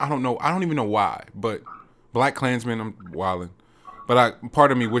Klansman. I don't know. I don't even know why, but Black Klansman. I'm wilding, but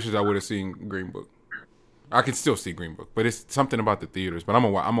part of me wishes I would have seen Green Book. I can still see Green Book, but it's something about the theaters. But I'm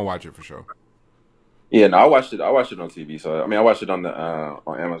gonna watch it for sure. Yeah, no, I watched it on TV. So I mean, I watched it on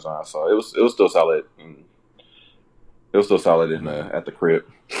Amazon. So it was still solid. It was still solid at the crib.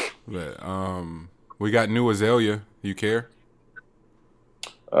 But, we got new Azalea. You care?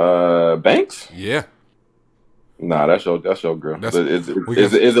 Banks? Yeah. Nah, that's your girl. Is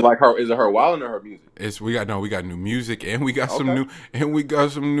it like her? Is it her wilding or her music? We got new music and we got some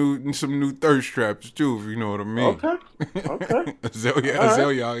new thirst traps too. If you know what I mean. Okay.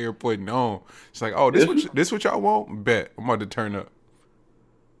 Azalea out here putting on. It's like, oh, this what y'all want? Bet I'm about to turn up.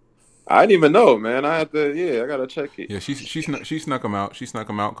 I didn't even know, man. I gotta check it. Yeah, she snuck him out. She snuck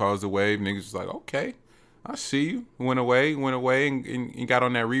him out, caused a wave. Niggas was like, okay, I see you. Went away and got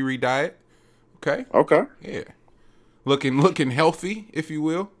on that Riri diet. Okay. Yeah. Looking healthy, if you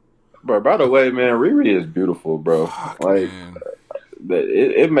will. Bro, by the way, man, Riri is beautiful, bro. Fuck, like, man.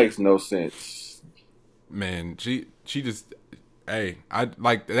 It makes no sense. Man, she just, hey, I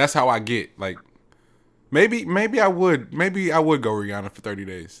like that's how I get. Like, maybe I would go Rihanna for 30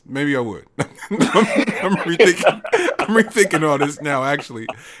 days. Maybe I would. I'm rethinking all this now, actually,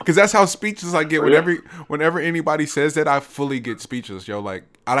 because that's how speechless I get whenever anybody says that. I fully get speechless, yo. Like,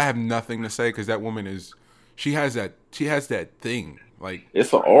 I have nothing to say because that woman she has that thing. Like,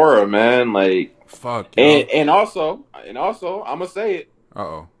 it's an aura, man. Like, fuck. Yo. And also, I'm gonna say it.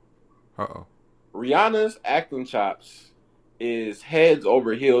 Uh oh. Rihanna's acting chops is heads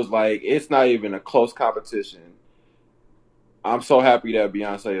over heels. Like, it's not even a close competition. I'm so happy that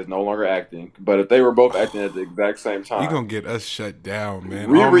Beyonce is no longer acting. But if they were both acting at the exact same time, you're gonna get us shut down, man.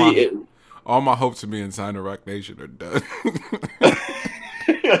 Riri, all my hopes of being signed to Rock Nation are done.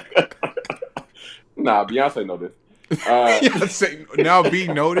 Nah, Beyonce know this. Beyonce now be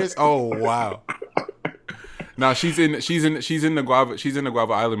noticed. Oh wow. Now she's in the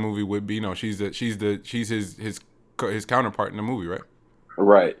Guava Island movie with Bino. She's his counterpart in the movie, right?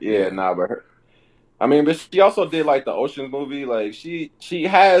 Right. Yeah. Nah, but she also did like the Ocean's movie. Like she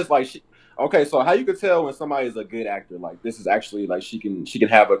has like okay. So how you could tell when somebody is a good actor, like this is actually like she can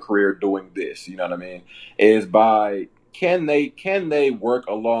have a career doing this. You know what I mean? Is by can they work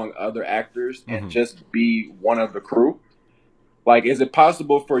along other actors and just be one of the crew? Like, is it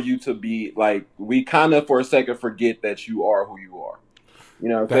possible for you to be like, we kind of for a second forget that you are who you are? You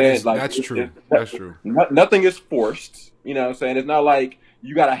know what I'm saying? Like, that's true. That's true. Nothing is forced. You know what I'm saying? It's not like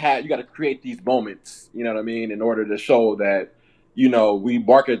you gotta create these moments, you know what I mean, in order to show that, you know, we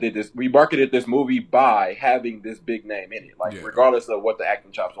marketed this movie by having this big name in it. Like, regardless of what the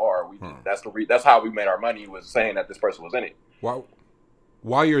acting chops are, that's how we made our money, was saying that this person was in it. Wow.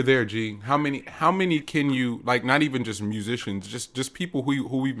 While you're there, G, how many can you, like, not even just musicians, just people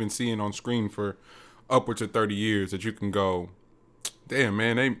who we've been seeing on screen for upwards of 30 years that you can go, damn,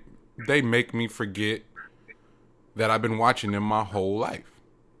 man, they make me forget that I've been watching them my whole life.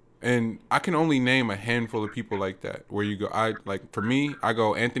 And I can only name a handful of people like that where you go, for me, I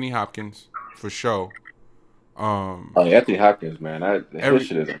go Anthony Hopkins for sure. Anthony Hopkins, man, his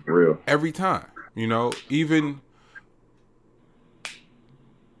shit is real. Every time, even.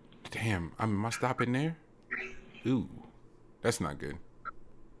 Damn, am I stopping there? Ooh, that's not good.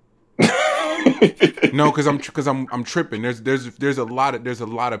 No, because I'm tripping. There's a lot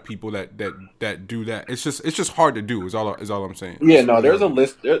of people that do that. It's just hard to do. Is all I'm saying. Yeah, no, there's a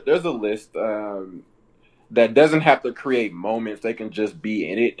list. There's a list that doesn't have to create moments. They can just be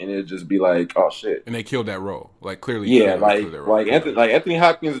in it, and it just be like, oh shit. And they killed that role, like clearly. Yeah, like Anthony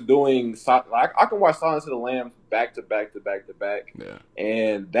Hopkins doing. Like I can watch Silence of the Lambs back to back to back to back. Yeah,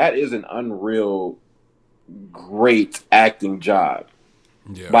 and that is an unreal, great acting job.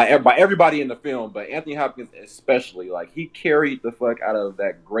 Yeah. By everybody in the film, but Anthony Hopkins especially, like he carried the fuck out of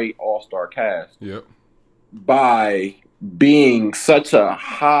that great all-star cast. Yep. By being such a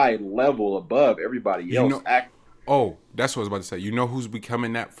high level above everybody else. Oh, that's what I was about to say. You know who's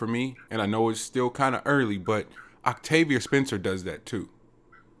becoming that for me? And I know it's still kind of early, but Octavia Spencer does that too.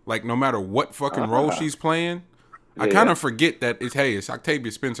 Like no matter what fucking role she's playing, I kind of forget that it's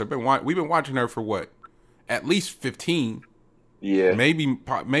Octavia Spencer. We've been watching her for what? At least 15. Yeah, maybe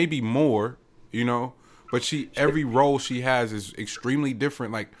more, but every role she has is extremely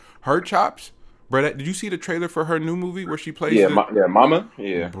different. Like her chops, bruh. Did you see the trailer for her new movie where she plays? Mama.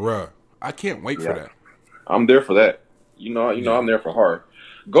 Yeah, bruh. I can't wait for that. I'm there for that. I'm there for her.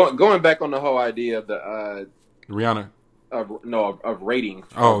 Going back on the whole idea of the Rihanna. Of ratings.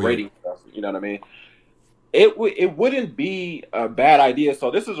 Rating stuff. You know what I mean? It wouldn't be a bad idea.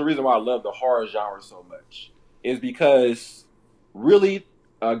 So this is the reason why I love the horror genre so much. Is because really,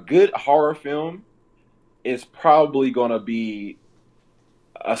 a good horror film is probably going to be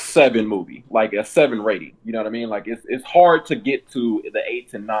a 7 movie, like a 7 rating. You know what I mean? Like it's hard to get to the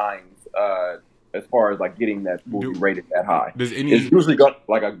 8s and 9s as far as like getting that movie rated that high. It's usually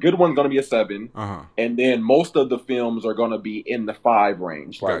like a good one's going to be a 7, and then most of the films are going to be in the 5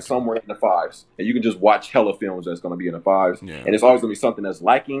 range, like somewhere in the 5s. And you can just watch hella films that's going to be in the 5s, and it's always going to be something that's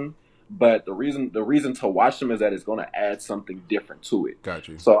lacking. But the reason to watch them is that it's going to add something different to it.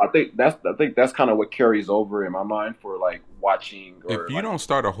 Gotcha. So I think that's kind of what carries over in my mind for like watching. If you don't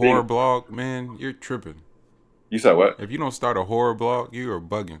start a horror blog, man, you're tripping. You said what? If you don't start a horror blog, you are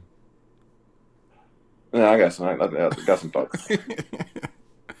bugging. Yeah, I got some thoughts.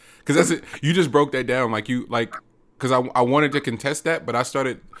 Because that's it. You just broke that down because I wanted to contest that, but I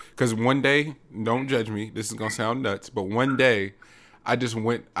started because one day, don't judge me. This is gonna sound nuts, but one day. I just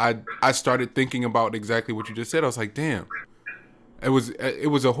I started thinking about exactly what you just said. I was like, damn. It was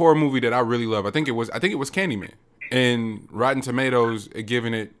a horror movie that I really love. I think it was Candyman. And Rotten Tomatoes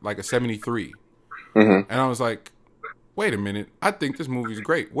giving it like a 73. And I was like, wait a minute. I think this movie's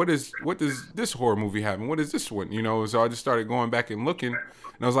great. What does this horror movie have? And what is this one? So I just started going back and looking.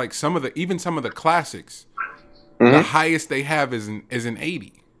 And I was like, some of the classics, the highest they have is an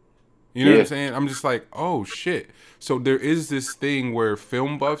 80. You know what I'm saying? I'm just like, oh shit. So there is this thing where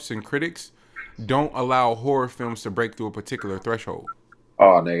film buffs and critics don't allow horror films to break through a particular threshold.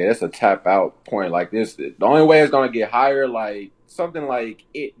 Oh, nigga, that's a tap out point. Like this, the only way it's gonna get higher, like something like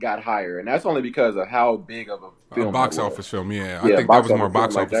It got higher, and that's only because of how big of a film. A box office film, yeah. I think that was more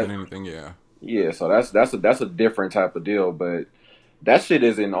box office than anything, yeah. Yeah, so that's a different type of deal, but that shit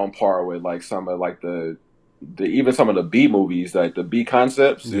isn't on par with like some of like the even some of the B movies, like the B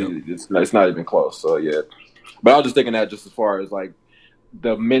concepts. It's not even close. So yeah. But I was just thinking that just as far as like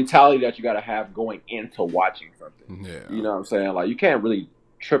the mentality that you got to have going into watching something. Yeah. You know what I'm saying? Like you can't really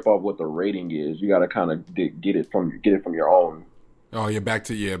trip off what the rating is. You got to kind of get it from your own. Oh, you're back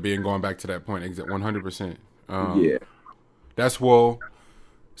to going back to that point. 100%. Yeah. That's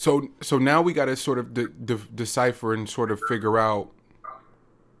So now we got to sort of decipher and sort of figure out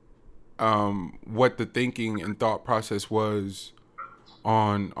what the thinking and thought process was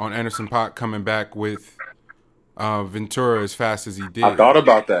on Anderson .Paak coming back with Ventura as fast as he did. I thought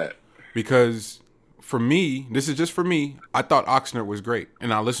about that. Because for me, this is just for me, I thought Oxnard was great,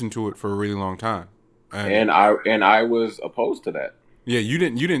 and I listened to it for a really long time. And I was opposed to that. Yeah, you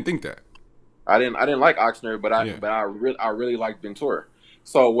didn't think that. I didn't like Oxnard, but I really liked Ventura.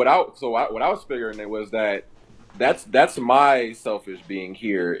 So what I was figuring it was that's my selfish being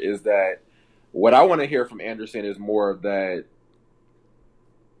here, is that what I want to hear from Anderson is more of that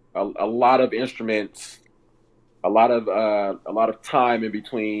a lot of instruments, a lot of time in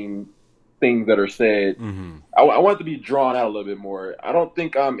between things that are said. Mm-hmm. I want it to be drawn out a little bit more. I don't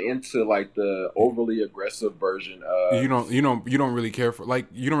think I'm into like the overly aggressive version of. You don't really care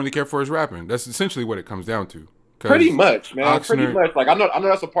for his rapping. That's essentially what it comes down to. Pretty much, man. Oxnard, Pretty much. Like I know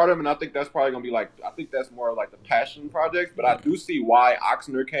that's a part of it, and I think that's probably gonna be like I think that's more like the passion projects. But I do see why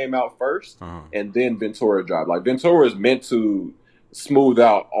Oxnard came out first, and then Ventura dropped. Like Ventura is meant to smooth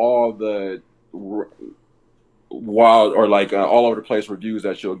out all the wild or like all over the place reviews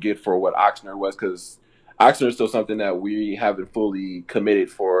that you'll get for what Oxnard was, because Oxnard is still something that we haven't fully committed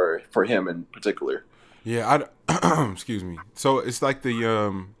for him in particular. Yeah, excuse me. So it's like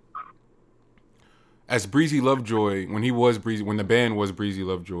the as Breezy Lovejoy, when the band was Breezy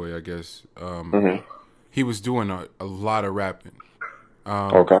Lovejoy, I guess, he was doing a lot of rapping.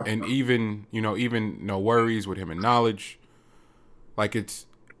 Okay. And even No Worries with him and Knowledge, like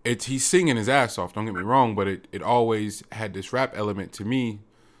he's singing his ass off, don't get me wrong, but it always had this rap element to me.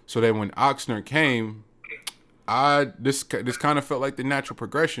 So that when Oxnard came, this kind of felt like the natural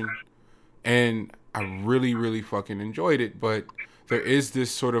progression, and I really, really fucking enjoyed it. But there is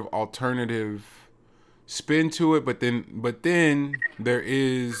this sort of alternative spin to it, but then there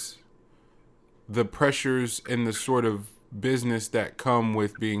is the pressures and the sort of business that come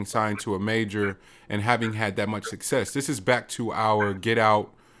with being signed to a major and having had that much success. This is back to our Get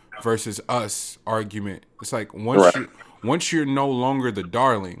Out versus Us argument. It's like once you're no longer the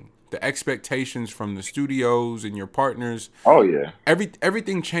darling, the expectations from the studios and your partners. Oh yeah.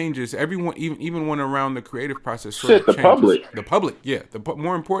 Everything changes. Everyone, even when around the creative process, the public. The public, yeah.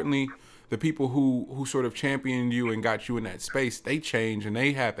 More importantly, the people who sort of championed you and got you in that space, they change and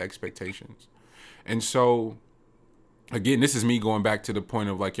they have expectations. And so, again, this is me going back to the point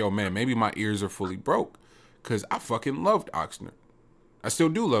of like, yo, man, maybe my ears are fully broke because I fucking loved Oxnard. I still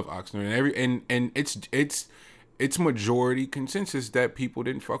do love Oxnard, and it's majority consensus that people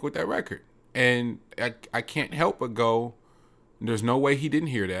didn't fuck with that record, and I can't help but go, there's no way he didn't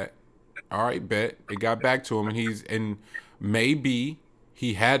hear that. All right, bet it got back to him, and maybe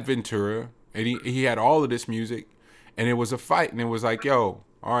he had Ventura, and he had all of this music, and it was a fight, and it was like, yo,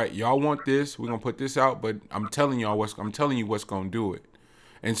 all right, y'all want this, we're gonna put this out, but I'm telling you what's gonna do it,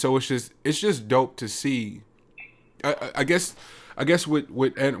 and so it's just dope to see. I guess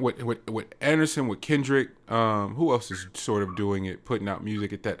with Anderson, with Kendrick, who else is sort of doing it, putting out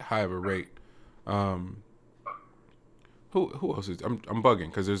music at that high of a rate? Who else is? I'm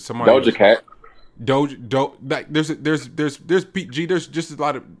bugging because there's somebody. Doja Cat. Doja, like there's Pete G. There's just a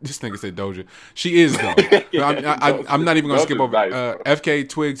lot of, this nigga said Doja. She is though. I'm not even gonna skip over. FK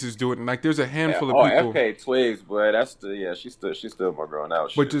Twigs is doing, like there's a handful of people. FK Twigs, boy, she's still more growing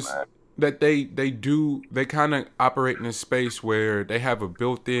out. But just man. That they kind of operate in a space where they have a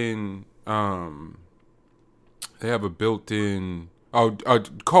built-in Cole. I'm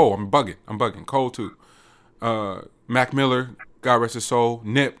bugging Cole too. Mac Miller, God rest his soul.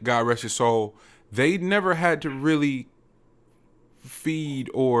 Nip, God rest his soul. They never had to really feed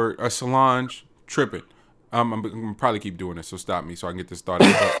or a Solange tripping. I'm gonna probably keep doing this, so stop me so I can get this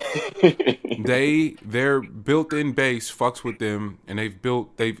started. Their built-in base fucks with them, and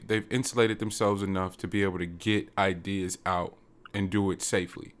they've insulated themselves enough to be able to get ideas out and do it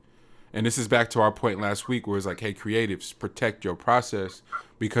safely. And this is back to our point last week where it's like, hey, creatives, protect your process,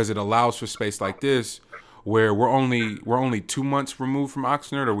 because it allows for space like this where we're only 2 months removed from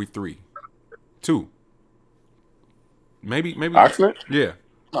Oxnard, or are we 3? 2. Maybe Oxnard? Yeah.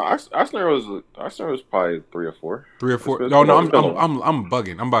 No, Oxnard was probably 3 or 4. 3 or 4. No, I'm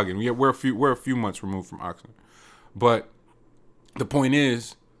bugging. Yeah, we're a few months removed from Oxnard. But the point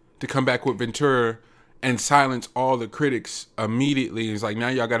is to come back with Ventura and silence all the critics immediately. It's like, now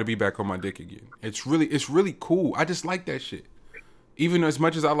y'all got to be back on my dick again. It's really cool. I just like that shit. Even as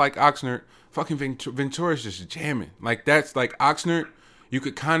much as I like Oxnard, fucking Ventura's just jamming. Like, that's like Oxnard, you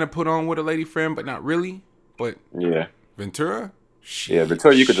could kind of put on with a lady friend, but not really. But yeah, Ventura. Yeah,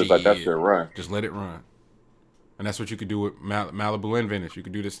 Ventura, you could just let that shit run. Just let it run. And that's what you could do with Malibu and Venice. You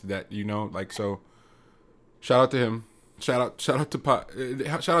could do this, that, like, so. Shout out to him. Shout out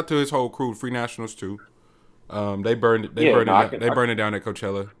to his whole crew, Free Nationals too. They burned it down at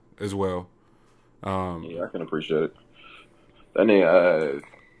Coachella as well. Yeah, I can appreciate it. That name,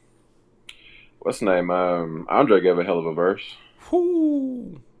 what's the name? Andre gave a hell of a verse.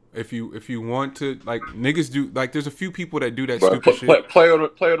 Whoo. If you want to, like, niggas do, like, there's a few people that do that stupid shit. Play on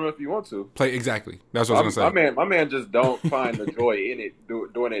them if you want to. Play, exactly. That's what I was gonna say. My man just don't find the joy in it,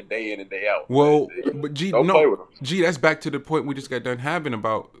 doing it day in and day out. Well, but G, don't play with him. G, that's back to the point we just got done having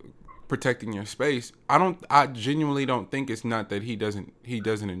about protecting your space. I genuinely don't think it's not that he doesn't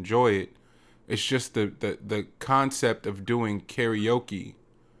enjoy it. It's just the concept of doing karaoke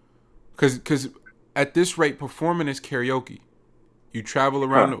because at this rate, performing is karaoke. You travel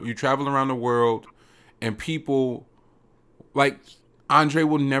around. You travel around the world, and people like Andre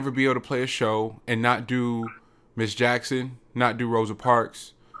will never be able to play a show and not do Miss Jackson, not do Rosa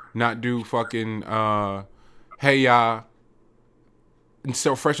Parks, not do fucking Hey Ya, and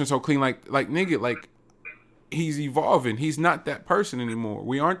So Fresh and So Clean. Like nigga, like he's evolving. He's not that person anymore.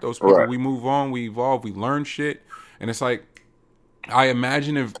 We aren't those people. Right. We move on. We evolve. We learn shit. And it's like, I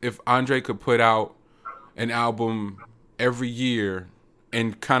imagine if Andre could put out an album every year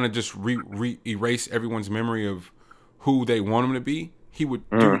and kind of just erase everyone's memory of who they want him to be, he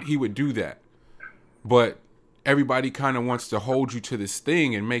would do that. But everybody kind of wants to hold you to this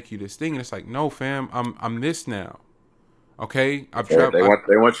thing and make you this thing, and it's like, no, fam, I'm this now. Okay, I've traveled.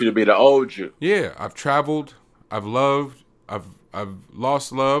 They want you to be the old you. Yeah, I've traveled. I've loved. I've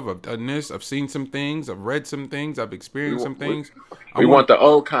lost love. I've done this. I've seen some things. I've read some things. I've experienced some things. We want the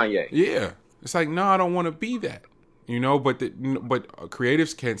old Kanye. Yeah, it's like, no, I don't want to be that. You know, but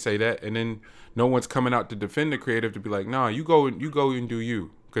creatives can't say that, and then no one's coming out to defend the creative to be like, nah, you go and do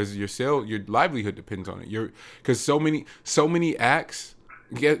you, because your livelihood depends on it. Because so many acts.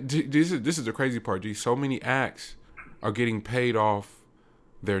 This is the crazy part, G. So many acts are getting paid off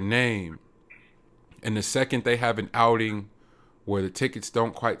their name, and the second they have an outing where the tickets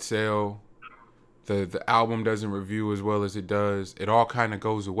don't quite sell, the album doesn't review as well as it does, it all kind of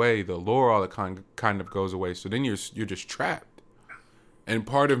goes away. The lore all kind of goes away. So then you're just trapped. And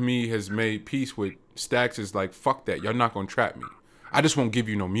part of me has made peace with Stax. Is like, fuck that. Y'all not gonna trap me. I just won't give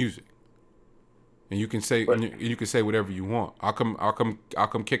you no music. And you can say whatever you want. I'll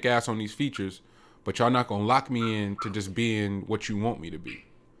come kick ass on these features, but y'all not gonna lock me in to just being what you want me to be.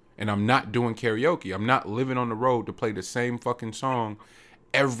 And I'm not doing karaoke. I'm not living on the road to play the same fucking song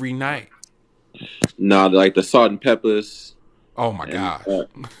every night. No, like the Salt and Peppers. Oh my god!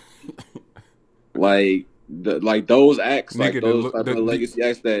 Like those acts, Nigga, like those type of legacy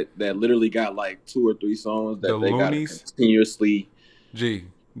acts that literally got like 2 or 3 songs that they got continuously. Gee,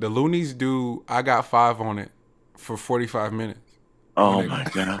 the Loonies do "I Got 5 on It" for 45 minutes. Oh my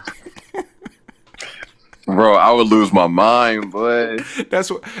god, bro! I would lose my mind, but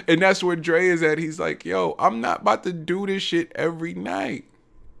that's where Dre is at. He's like, yo, I'm not about to do this shit every night.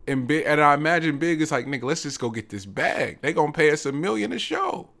 And I imagine Big is like, nigga, let's just go get this bag. They gonna pay us $1 million a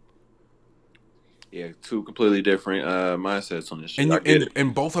show. Yeah, 2 completely different mindsets on this shit.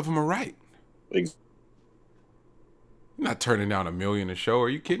 And both of them are right. You're not turning down $1 million a show. Are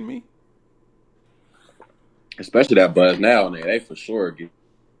you kidding me? Especially that Buzz Now, man. They for sure get.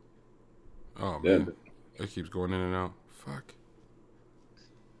 Oh man, it keeps going in and out. Fuck.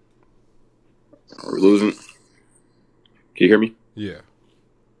 Are we losing? Can you hear me? Yeah.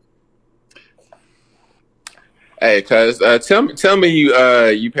 Hey, cuz tell me you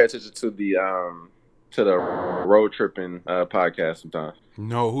pay attention to the road tripping podcast sometimes.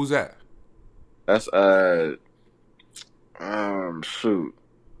 No, who's that? That's shoot,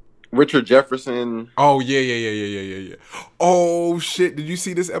 Richard Jefferson. Oh yeah. Oh shit! Did you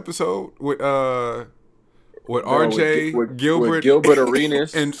see this episode with RJ, with Gilbert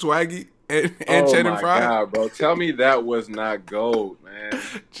Arenas and Swaggy and Channing Frye? Oh my god, bro! Tell me that was not gold, man.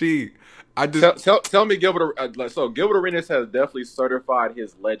 Gee. I just tell me Gilbert. So Gilbert Arenas has definitely certified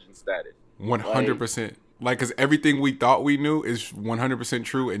his legend status. 100%. Like, cause everything we thought we knew is 100%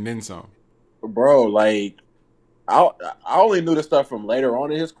 true, and then some. Bro, like, I only knew this stuff from later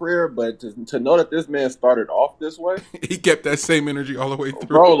on in his career, but to know that this man started off this way, he kept that same energy all the way through.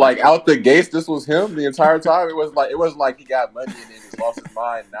 Bro, like out the gates, this was him the entire time. It wasn't like he got money and then he lost his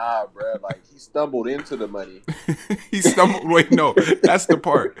mind. Nah, bro, like he stumbled into the money. Wait, no, that's the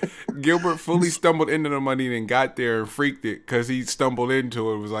part. Gilbert fully stumbled into the money and then got there and freaked it because he stumbled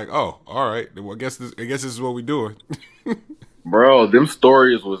into it. It was like, oh, all right, well, I guess this is what we're doing. Bro, them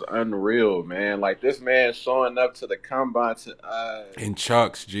stories was unreal, man. Like this man showing up to the combine in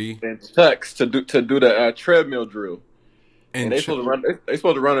Chucks, G. In Chucks to do the treadmill drill. And they supposed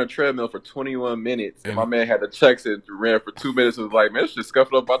to run a treadmill for 21 minutes. And my man had the Chucks and ran for 2 minutes and was like, man, just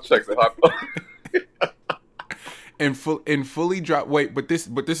scuffed up my Chucks and hopped up. and fully dropped weight, but this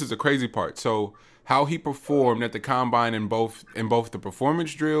is the crazy part. So how he performed at the combine in both the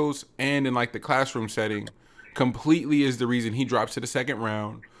performance drills and in like the classroom setting completely is the reason he drops to the second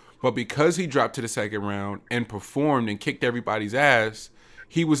round. But because he dropped to the second round and performed and kicked everybody's ass,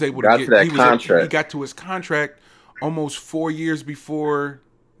 he was able to get he got to his contract almost 4 years before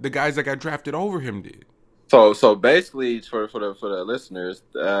the guys that got drafted over him did. So basically for the listeners,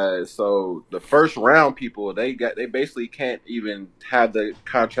 so the first round people they basically can't even have the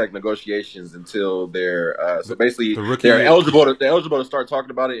contract negotiations until they're so basically the rookie they're year. eligible to start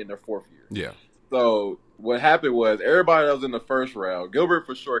talking about it in their 4th year. Yeah. So what happened was everybody that was in the first round, Gilbert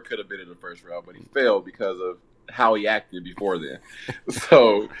for sure could have been in the first round, but he failed because of how he acted before then.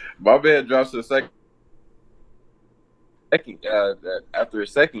 So my man drops to the second. After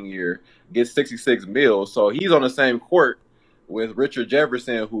his second year, gets $66 million. So he's on the same court with Richard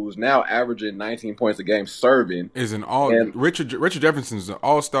Jefferson, who's now averaging 19 points a game serving. Richard Jefferson's an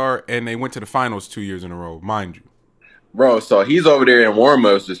all-star, and they went to the finals 2 years in a row, mind you. Bro, so he's over there in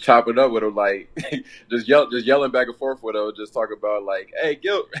warm-ups, just chopping up with him, like just yelling back and forth with him, just talking about like, hey,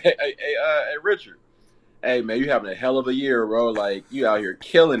 hey, Richard, hey man, you having a hell of a year, bro. Like you out here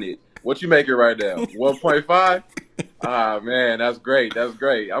killing it. What you making right now? 1.5? Ah, man, that's great. That's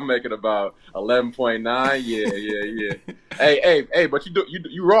great. I'm making about 11.9. Yeah. Hey, but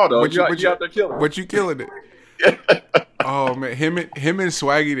you raw though. You out there killing it. But you killing it. Oh man, him and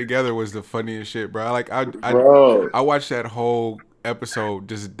Swaggy together was the funniest shit, bro. Like I watched that whole episode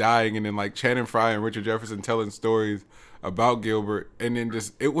just dying, and then like Channing Frye and Richard Jefferson telling stories about Gilbert, and then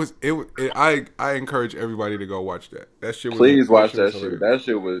just I encourage everybody to go watch that. That shit. Please watch that shit.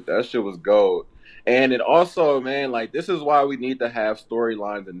 That shit was gold. And it also, man, like this is why we need to have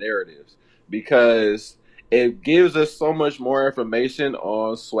storylines and narratives, because it gives us so much more information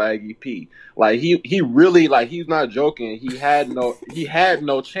on Swaggy P. Like he really, like, he's not joking. He had no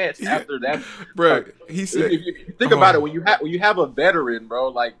chance after that, bro. Like, he said, if you think about it, when you have a veteran, bro,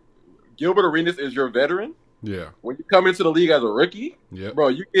 like Gilbert Arenas is your veteran. Yeah. When you come into the league as a rookie, bro,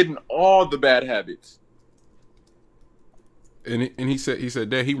 you're getting all the bad habits. And he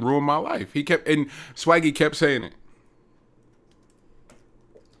said that he ruined my life. Swaggy kept saying it.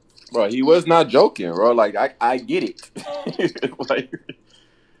 Bro, he was not joking, bro. Like I get it. Like,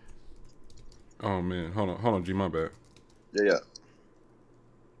 oh man, hold on, G, my bad. Yeah.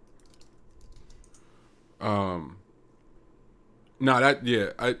 No, that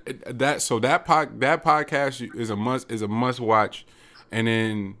podcast is a must watch. And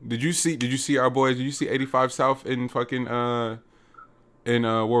then did you see our boys? Did you see 85 South in fucking where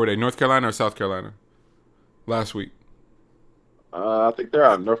were they? North Carolina or South Carolina? Last week. I think they're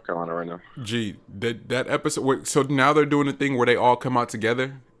out in North Carolina right now. Gee, that episode. So now they're doing a thing where they all come out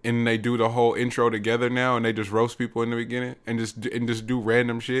together and they do the whole intro together now, and they just roast people in the beginning and just do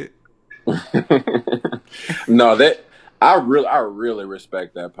random shit. No, I really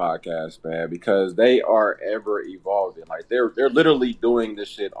respect that podcast, man, because they are ever evolving. Like they're literally doing this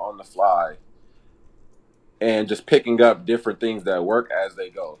shit on the fly and just picking up different things that work as they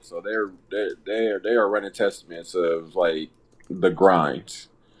go. So they are running testaments of like the grind.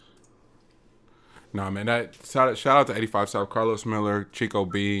 Nah, man, that shout out to 85 South, Carlos Miller, Chico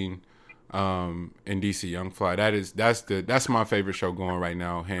Bean, and DC Young Fly. That's my favorite show going right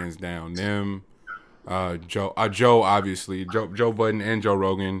now, hands down. Them. Joe obviously, Joe Budden and Joe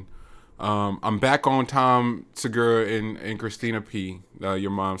Rogan. I'm back on Tom Segura and Christina P. Your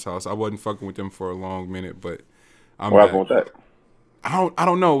Mom's House. I wasn't fucking with them for a long minute, but what happened with that? I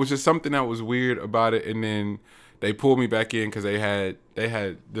don't know. It was just something that was weird about it, and then they pulled me back in because they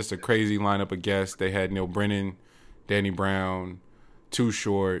had just a crazy lineup of guests. They had Neil Brennan, Danny Brown, Too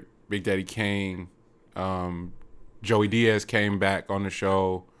Short, Big Daddy Kane, Joey Diaz came back on the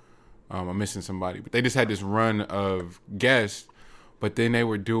show. I'm missing somebody, but they just had this run of guests. But then they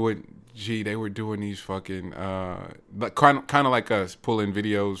were doing these fucking like kind of like us, pulling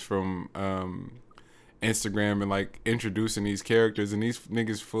videos from Instagram and like introducing these characters, and these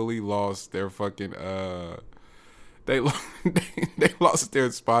niggas fully lost their fucking they lost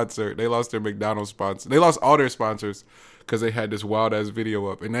their sponsor. They lost their McDonald's sponsor. They lost all their sponsors because they had this wild ass video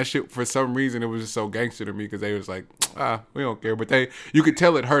up, and that shit, for some reason, it was just so gangster to me because they was like, we don't care, but you could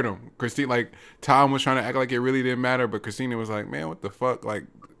tell it hurt them. Christine, like Tom was trying to act like it really didn't matter, but Christina was like, man, what the fuck, like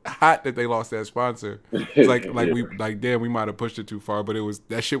hot that they lost that sponsor. It's like damn, we might have pushed it too far, but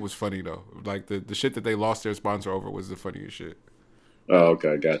that shit was funny though. Like the shit that they lost their sponsor over was the funniest shit. Oh,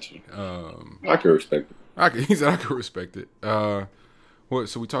 okay, got you. I can respect it. He said I could respect it. What?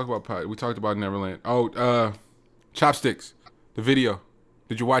 So we talked about Neverland. Oh, Chopsticks, the video.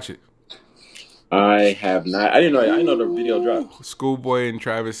 Did you watch it? I have not. I didn't know the video dropped. Schoolboy and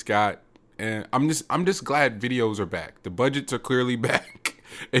Travis Scott, and I'm just glad videos are back. The budgets are clearly back,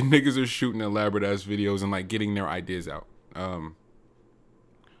 and niggas are shooting elaborate ass videos and like getting their ideas out.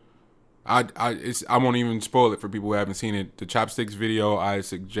 I won't even spoil it for people who haven't seen it. The Chopsticks video, I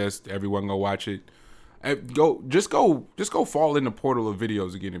suggest everyone go watch it. Just go fall in the portal of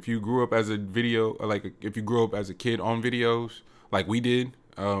videos again. If you grew up as a video, like if you grew up as a kid on videos, like we did,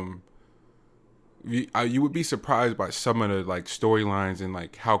 you would be surprised by some of the like storylines and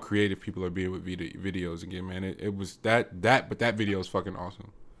like how creative people are being with videos again, man. It was but that video is fucking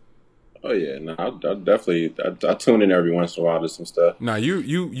awesome. Oh yeah, no, I definitely I tune in every once in a while to some stuff. Nah, you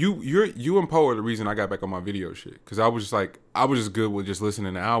and Poe are the reason I got back on my video shit, because I was just good with just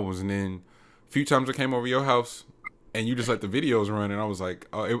listening to albums, and then a few times I came over your house and you just let the videos run, and I was like,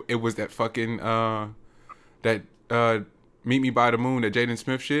 oh, it was that fucking Meet Me by the Moon, that Jaden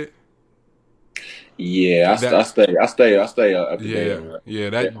Smith shit. Yeah, I stay up to date. Yeah,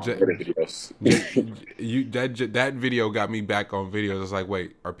 that video got me back on videos. I was like,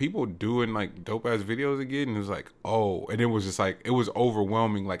 wait, are people doing like dope ass videos again? And it was like, oh, and it was just like, it was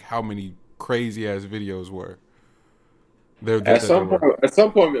overwhelming, like how many crazy ass videos were. At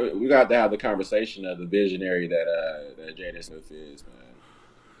some point, we got to have the conversation of the visionary that Jaden Smith is, man.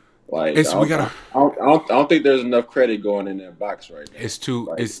 Like, I don't think there's enough credit going in that box right now. It's too.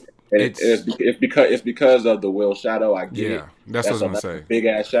 Like, it's because of the Will shadow. I get it. That's what I was gonna say. Big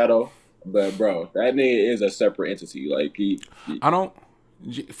ass shadow, but bro, that nigga is a separate entity. Like I don't.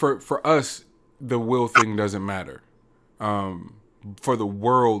 For us, the Will thing doesn't matter. For the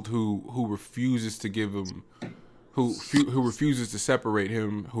world, who refuses to give him, who refuses to separate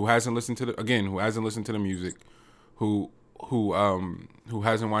him, who hasn't listened to the music, who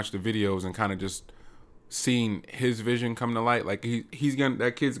hasn't watched the videos and kind of just seen his vision come to light, like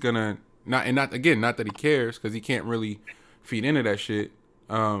that kid's gonna not that he cares, because he can't really feed into that shit.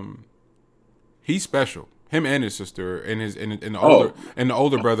 He's special. Him and his sister and the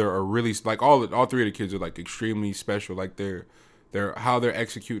older brother are really, like, all three of the kids are like extremely special. Like they're how they're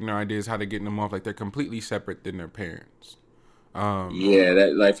executing their ideas, how they're getting them off, like they're completely separate than their parents.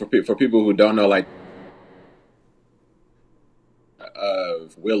 That, like, for people who don't know, like,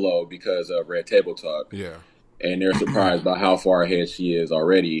 of Willow because of Red Table Talk. Yeah. And they're surprised by how far ahead she is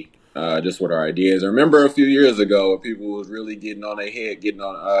already, just with her ideas. I remember a few years ago, people was really getting on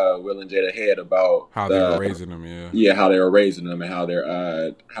Will and Jada head about how they were raising them, how they were raising them, and how they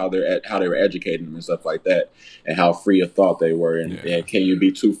were educating them and stuff like that, and how free of thought they were, and can you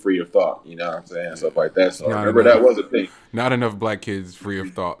be too free of thought? You know what I'm saying? Stuff like that. So I remember that was a thing. Not enough black kids free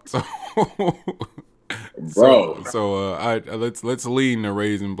of thought. So bro. Let's lean to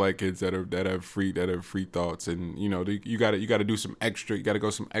raising black kids that have free thoughts, and you got to do some extra. You got to go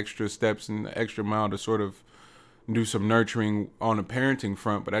some extra steps and the extra mile to sort of do some nurturing on a parenting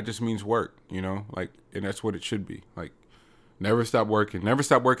front. But that just means work, like, and that's what it should be. Like, never stop working. Never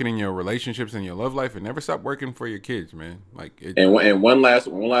stop working in your relationships and your love life, and never stop working for your kids, man. Like, and one last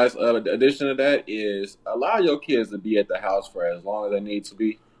addition to that is allow your kids to be at the house for as long as they need to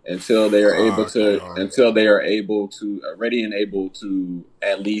be, until they are able to ready and able to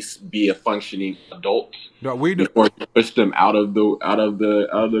at least be a functioning adult. No, before you push them out of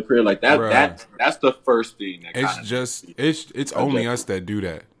the career like that. That's the first thing. It's only us that do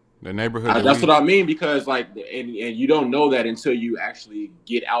that. The neighborhood. That's what I mean, because like, and you don't know that until you actually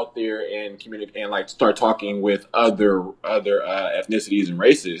get out there and communicate and like start talking with other ethnicities and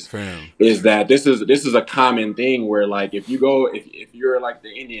races. Fam. Is that this is a common thing where, like, if you're like the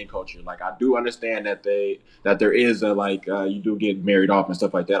Indian culture, like, I do understand that there is a, like, you do get married off and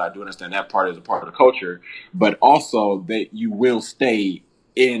stuff like that. I do understand that part is a part of the culture, but also that you will stay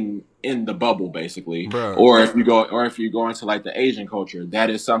in the bubble, basically. Bruh. Or if you go into like the Asian culture,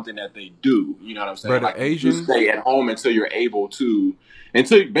 that is something that they do. You know what I'm saying? Bruh, like, Asian, you stay at home until you're able to,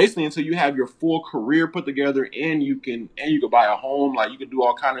 until you have your full career put together, and you can buy a home, like, you can do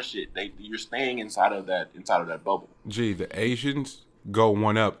all kind of shit. You're staying inside of that bubble. Gee, the Asians go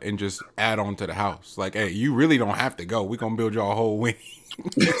one up and just add on to the house. Like, hey, you really don't have to go. We're gonna build y'all a whole wing.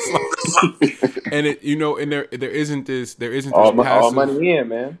 And there isn't this all passive, money in,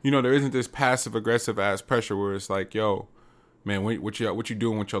 man. There isn't this passive aggressive ass pressure where it's like, yo, man, what you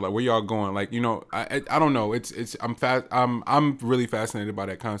doing with your life? Where y'all going? Like, I don't know. I'm really fascinated by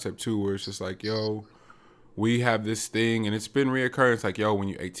that concept too, where it's just like, yo, we have this thing, and it's been reoccurring. It's like, yo, when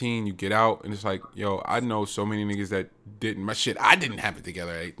you're 18, you get out, and it's like, yo, I know so many niggas that didn't. I didn't have it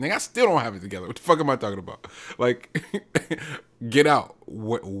together at 18. Nigga, I still don't have it together. What the fuck am I talking about? Like, get out.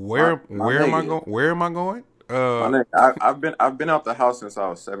 Where am I going? Where am I going? I've been out the house since I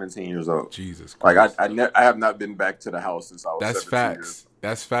was 17 years old. Jesus Christ. Like, I have not been back to the house since I was 17 years.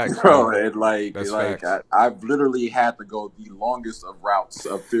 That's facts, bro. I've literally had to go the longest of routes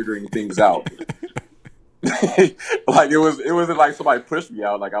of figuring things out. Like, it wasn't like somebody pushed me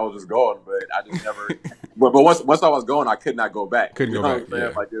out. Like, I was just going, but I just never. but once I was going, I could not go back. Couldn't go back.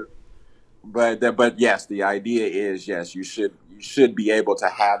 Yeah. Like, But yes, the idea is yes, you should be able to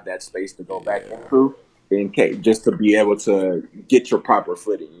have that space to go back into in case, just to be able to get your proper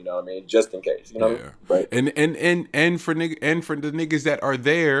footing. You know what I mean? Just in case. You know. Yeah. But And for the niggas that are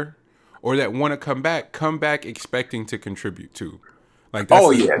there or that want to come back expecting to contribute too. Like that's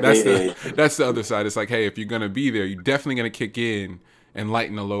the other side. It's like, hey, if you're gonna be there, you're definitely gonna kick in and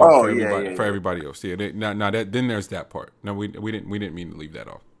lighten the load for everybody else. Yeah. Now then there's that part. No, we didn't mean to leave that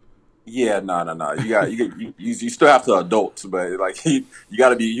off. Yeah, no. You still have to adults, but like you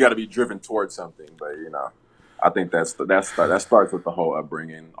gotta be driven towards something. But I think that starts with the whole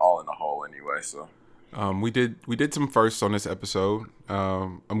upbringing, all in the whole anyway. So. We did some firsts on this episode.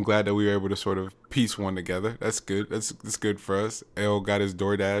 I'm glad that we were able to sort of piece one together. That's good. That's good for us. L got his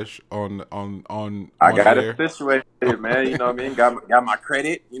DoorDash on. I got it situated, man. You know what I mean? Got my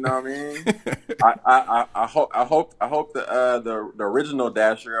credit. You know what I mean? I hope the original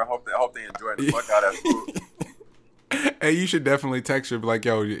Dasher. I hope they enjoy the fuck out of that food. Hey, you should definitely text her, be like,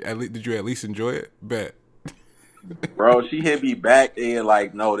 yo, did you at least enjoy it? Bet. Bro, she hit me back and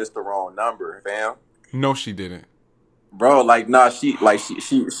like, no, this the wrong number, fam. No, she didn't. Bro, like, nah, she cut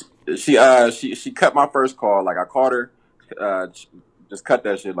my first call. Like, I called her, just cut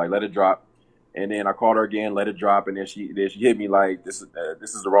that shit, like, let it drop. And then I called her again, let it drop, and then she hit me like, this is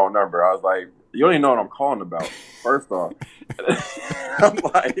the wrong number. I was like, you don't even know what I'm calling about. First off,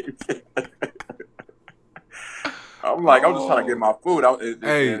 I'm like, I'm just trying to get my food out.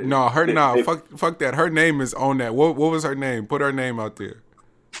 Fuck that. Her name is on that. What was her name? Put her name out there.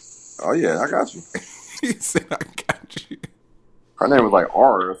 Oh yeah, I got you. He said, I got you. Her name was like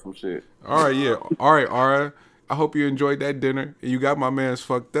Aura or some shit. All right, yeah. All right, Aura. I hope you enjoyed that dinner. And you got my man's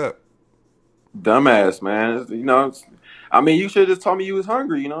fucked up. Dumbass, man. I mean, you should have just told me you was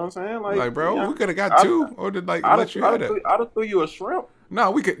hungry. You know what I'm saying? Like bro, we could have got two. Or did let you have that. I'd have threw you a shrimp.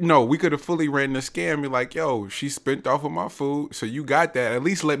 No, we could have fully ran the scam. Be like, yo, she spent off of my food, so you got that. At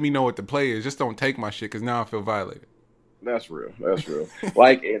least let me know what the play is. Just don't take my shit, because now I feel violated. That's real.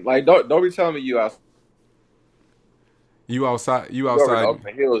 like don't be telling me you outside. You outside.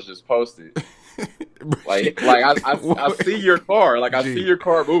 The Hills just posted. like I see your car. Like I see your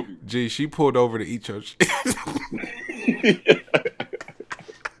car moving. Gee, she pulled over to eat your shit.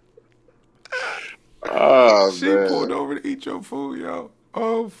 Oh, she pulled over to eat your food, yo.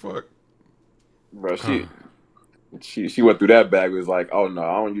 Oh fuck, bro. She went through that bag. Was like, oh no,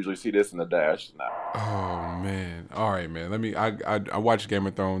 I don't usually see this in the dash. Nah. Oh man. All right, man. I watched Game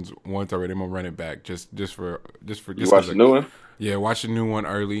of Thrones once already. I'm gonna run it back just for. You watched the new one? Yeah, watch the new one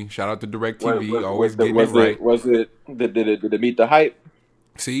early. Shout out to DirecTV. Always getting it right. Did it meet the hype?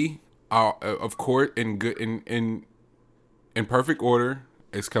 See, of course, in perfect order.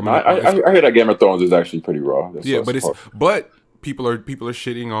 It's coming up. I hear that Game of Thrones is actually pretty raw. But people are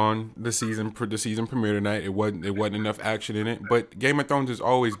shitting on the season premiere tonight. It wasn't enough action in it. But Game of Thrones has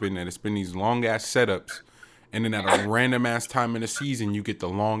always been that. It's been these long ass setups, and then at a random ass time in the season, you get the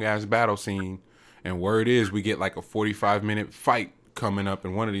long ass battle scene. And word is, we get like a 45-minute fight coming up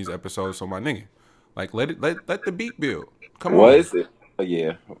in one of these episodes. So my nigga, like let the beat build. Come on. What is it?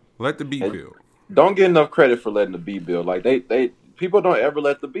 Yeah. Let the beat build. Don't get enough credit for letting the beat build. Like they people don't ever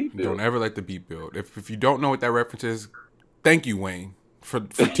let the beat build. Don't ever let the beat build. If you don't know what that reference is, thank you, Wayne, for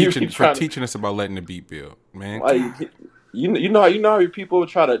teaching us about letting the beat build, man. Like you know how people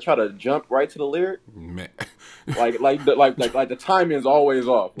try to jump right to the lyric. Man. like the timing is always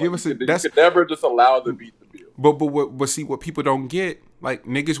off. Like, you could never just allow the beat to build. But see what people don't get. Like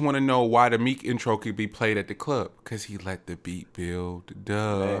niggas want to know why the Meek intro could be played at the club, because he let the beat build.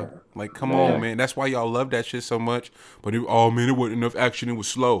 Duh. Man. Like come on, man. That's why y'all love that shit so much. But it wasn't enough action. It was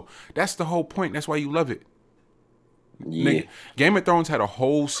slow. That's the whole point. That's why you love it. Yeah. Nigga, Game of Thrones had a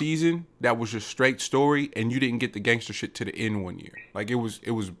whole season that was just straight story, and you didn't get the gangster shit to the end one year. Like it was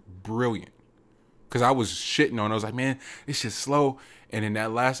brilliant. Cause I was shitting on it. I was like, man, it's just slow. And in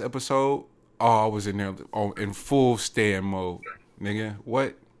that last episode, I was in there in full stand mode. Nigga,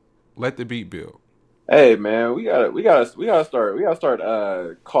 what? Let the beat build. Hey man, we gotta start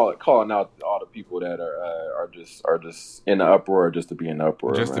calling out all the people that are just in the uproar just to be in the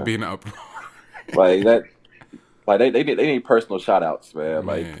uproar. Just man. To be in the uproar. Like that. Like they need personal shout outs, man.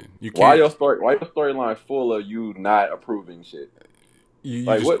 Like why your storyline full of you not approving shit?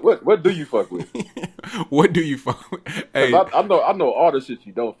 What do you fuck with? What do you fuck with? Hey, I know all the shit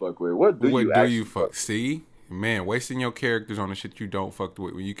you don't fuck with. What do you fuck? See, man, wasting your characters on the shit you don't fuck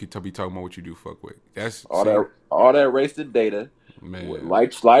with when you could be talking about what you do fuck with. That's all that wasted data. Man,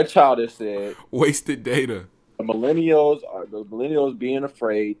 like Childish said, wasted data. The millennials being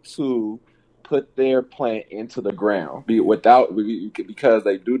afraid to put their plant into the ground because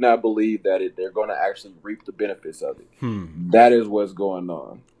they do not believe that they're going to actually reap the benefits of it. That is what's going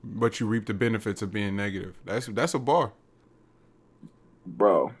on. But you reap the benefits of being negative. That's a bar.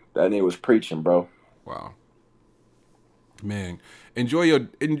 Bro, that nigga was preaching, bro. Wow. Man, enjoy your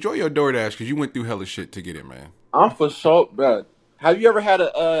DoorDash because you went through hella shit to get it, man. I'm for sure, bro. Have you ever had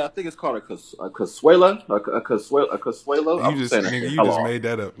I think it's called a Consuelo? A Consuelo? You just made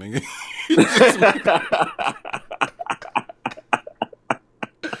that up, nigga.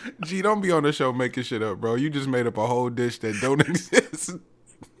 Gee, don't be on the show making shit up, bro. You just made up a whole dish that don't exist.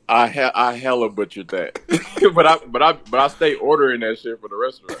 I hella butchered that, but I stay ordering that shit for the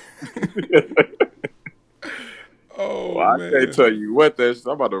restaurant. Oh, I man. can't tell you what that's.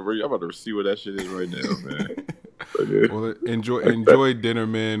 I'm about to see what that shit is right now, man. Well, enjoy dinner,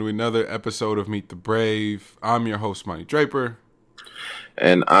 man. With another episode of Meet the Brave. I'm your host, Monty Draper,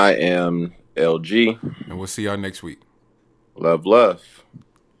 and I am LG, and we'll see y'all next week. Love.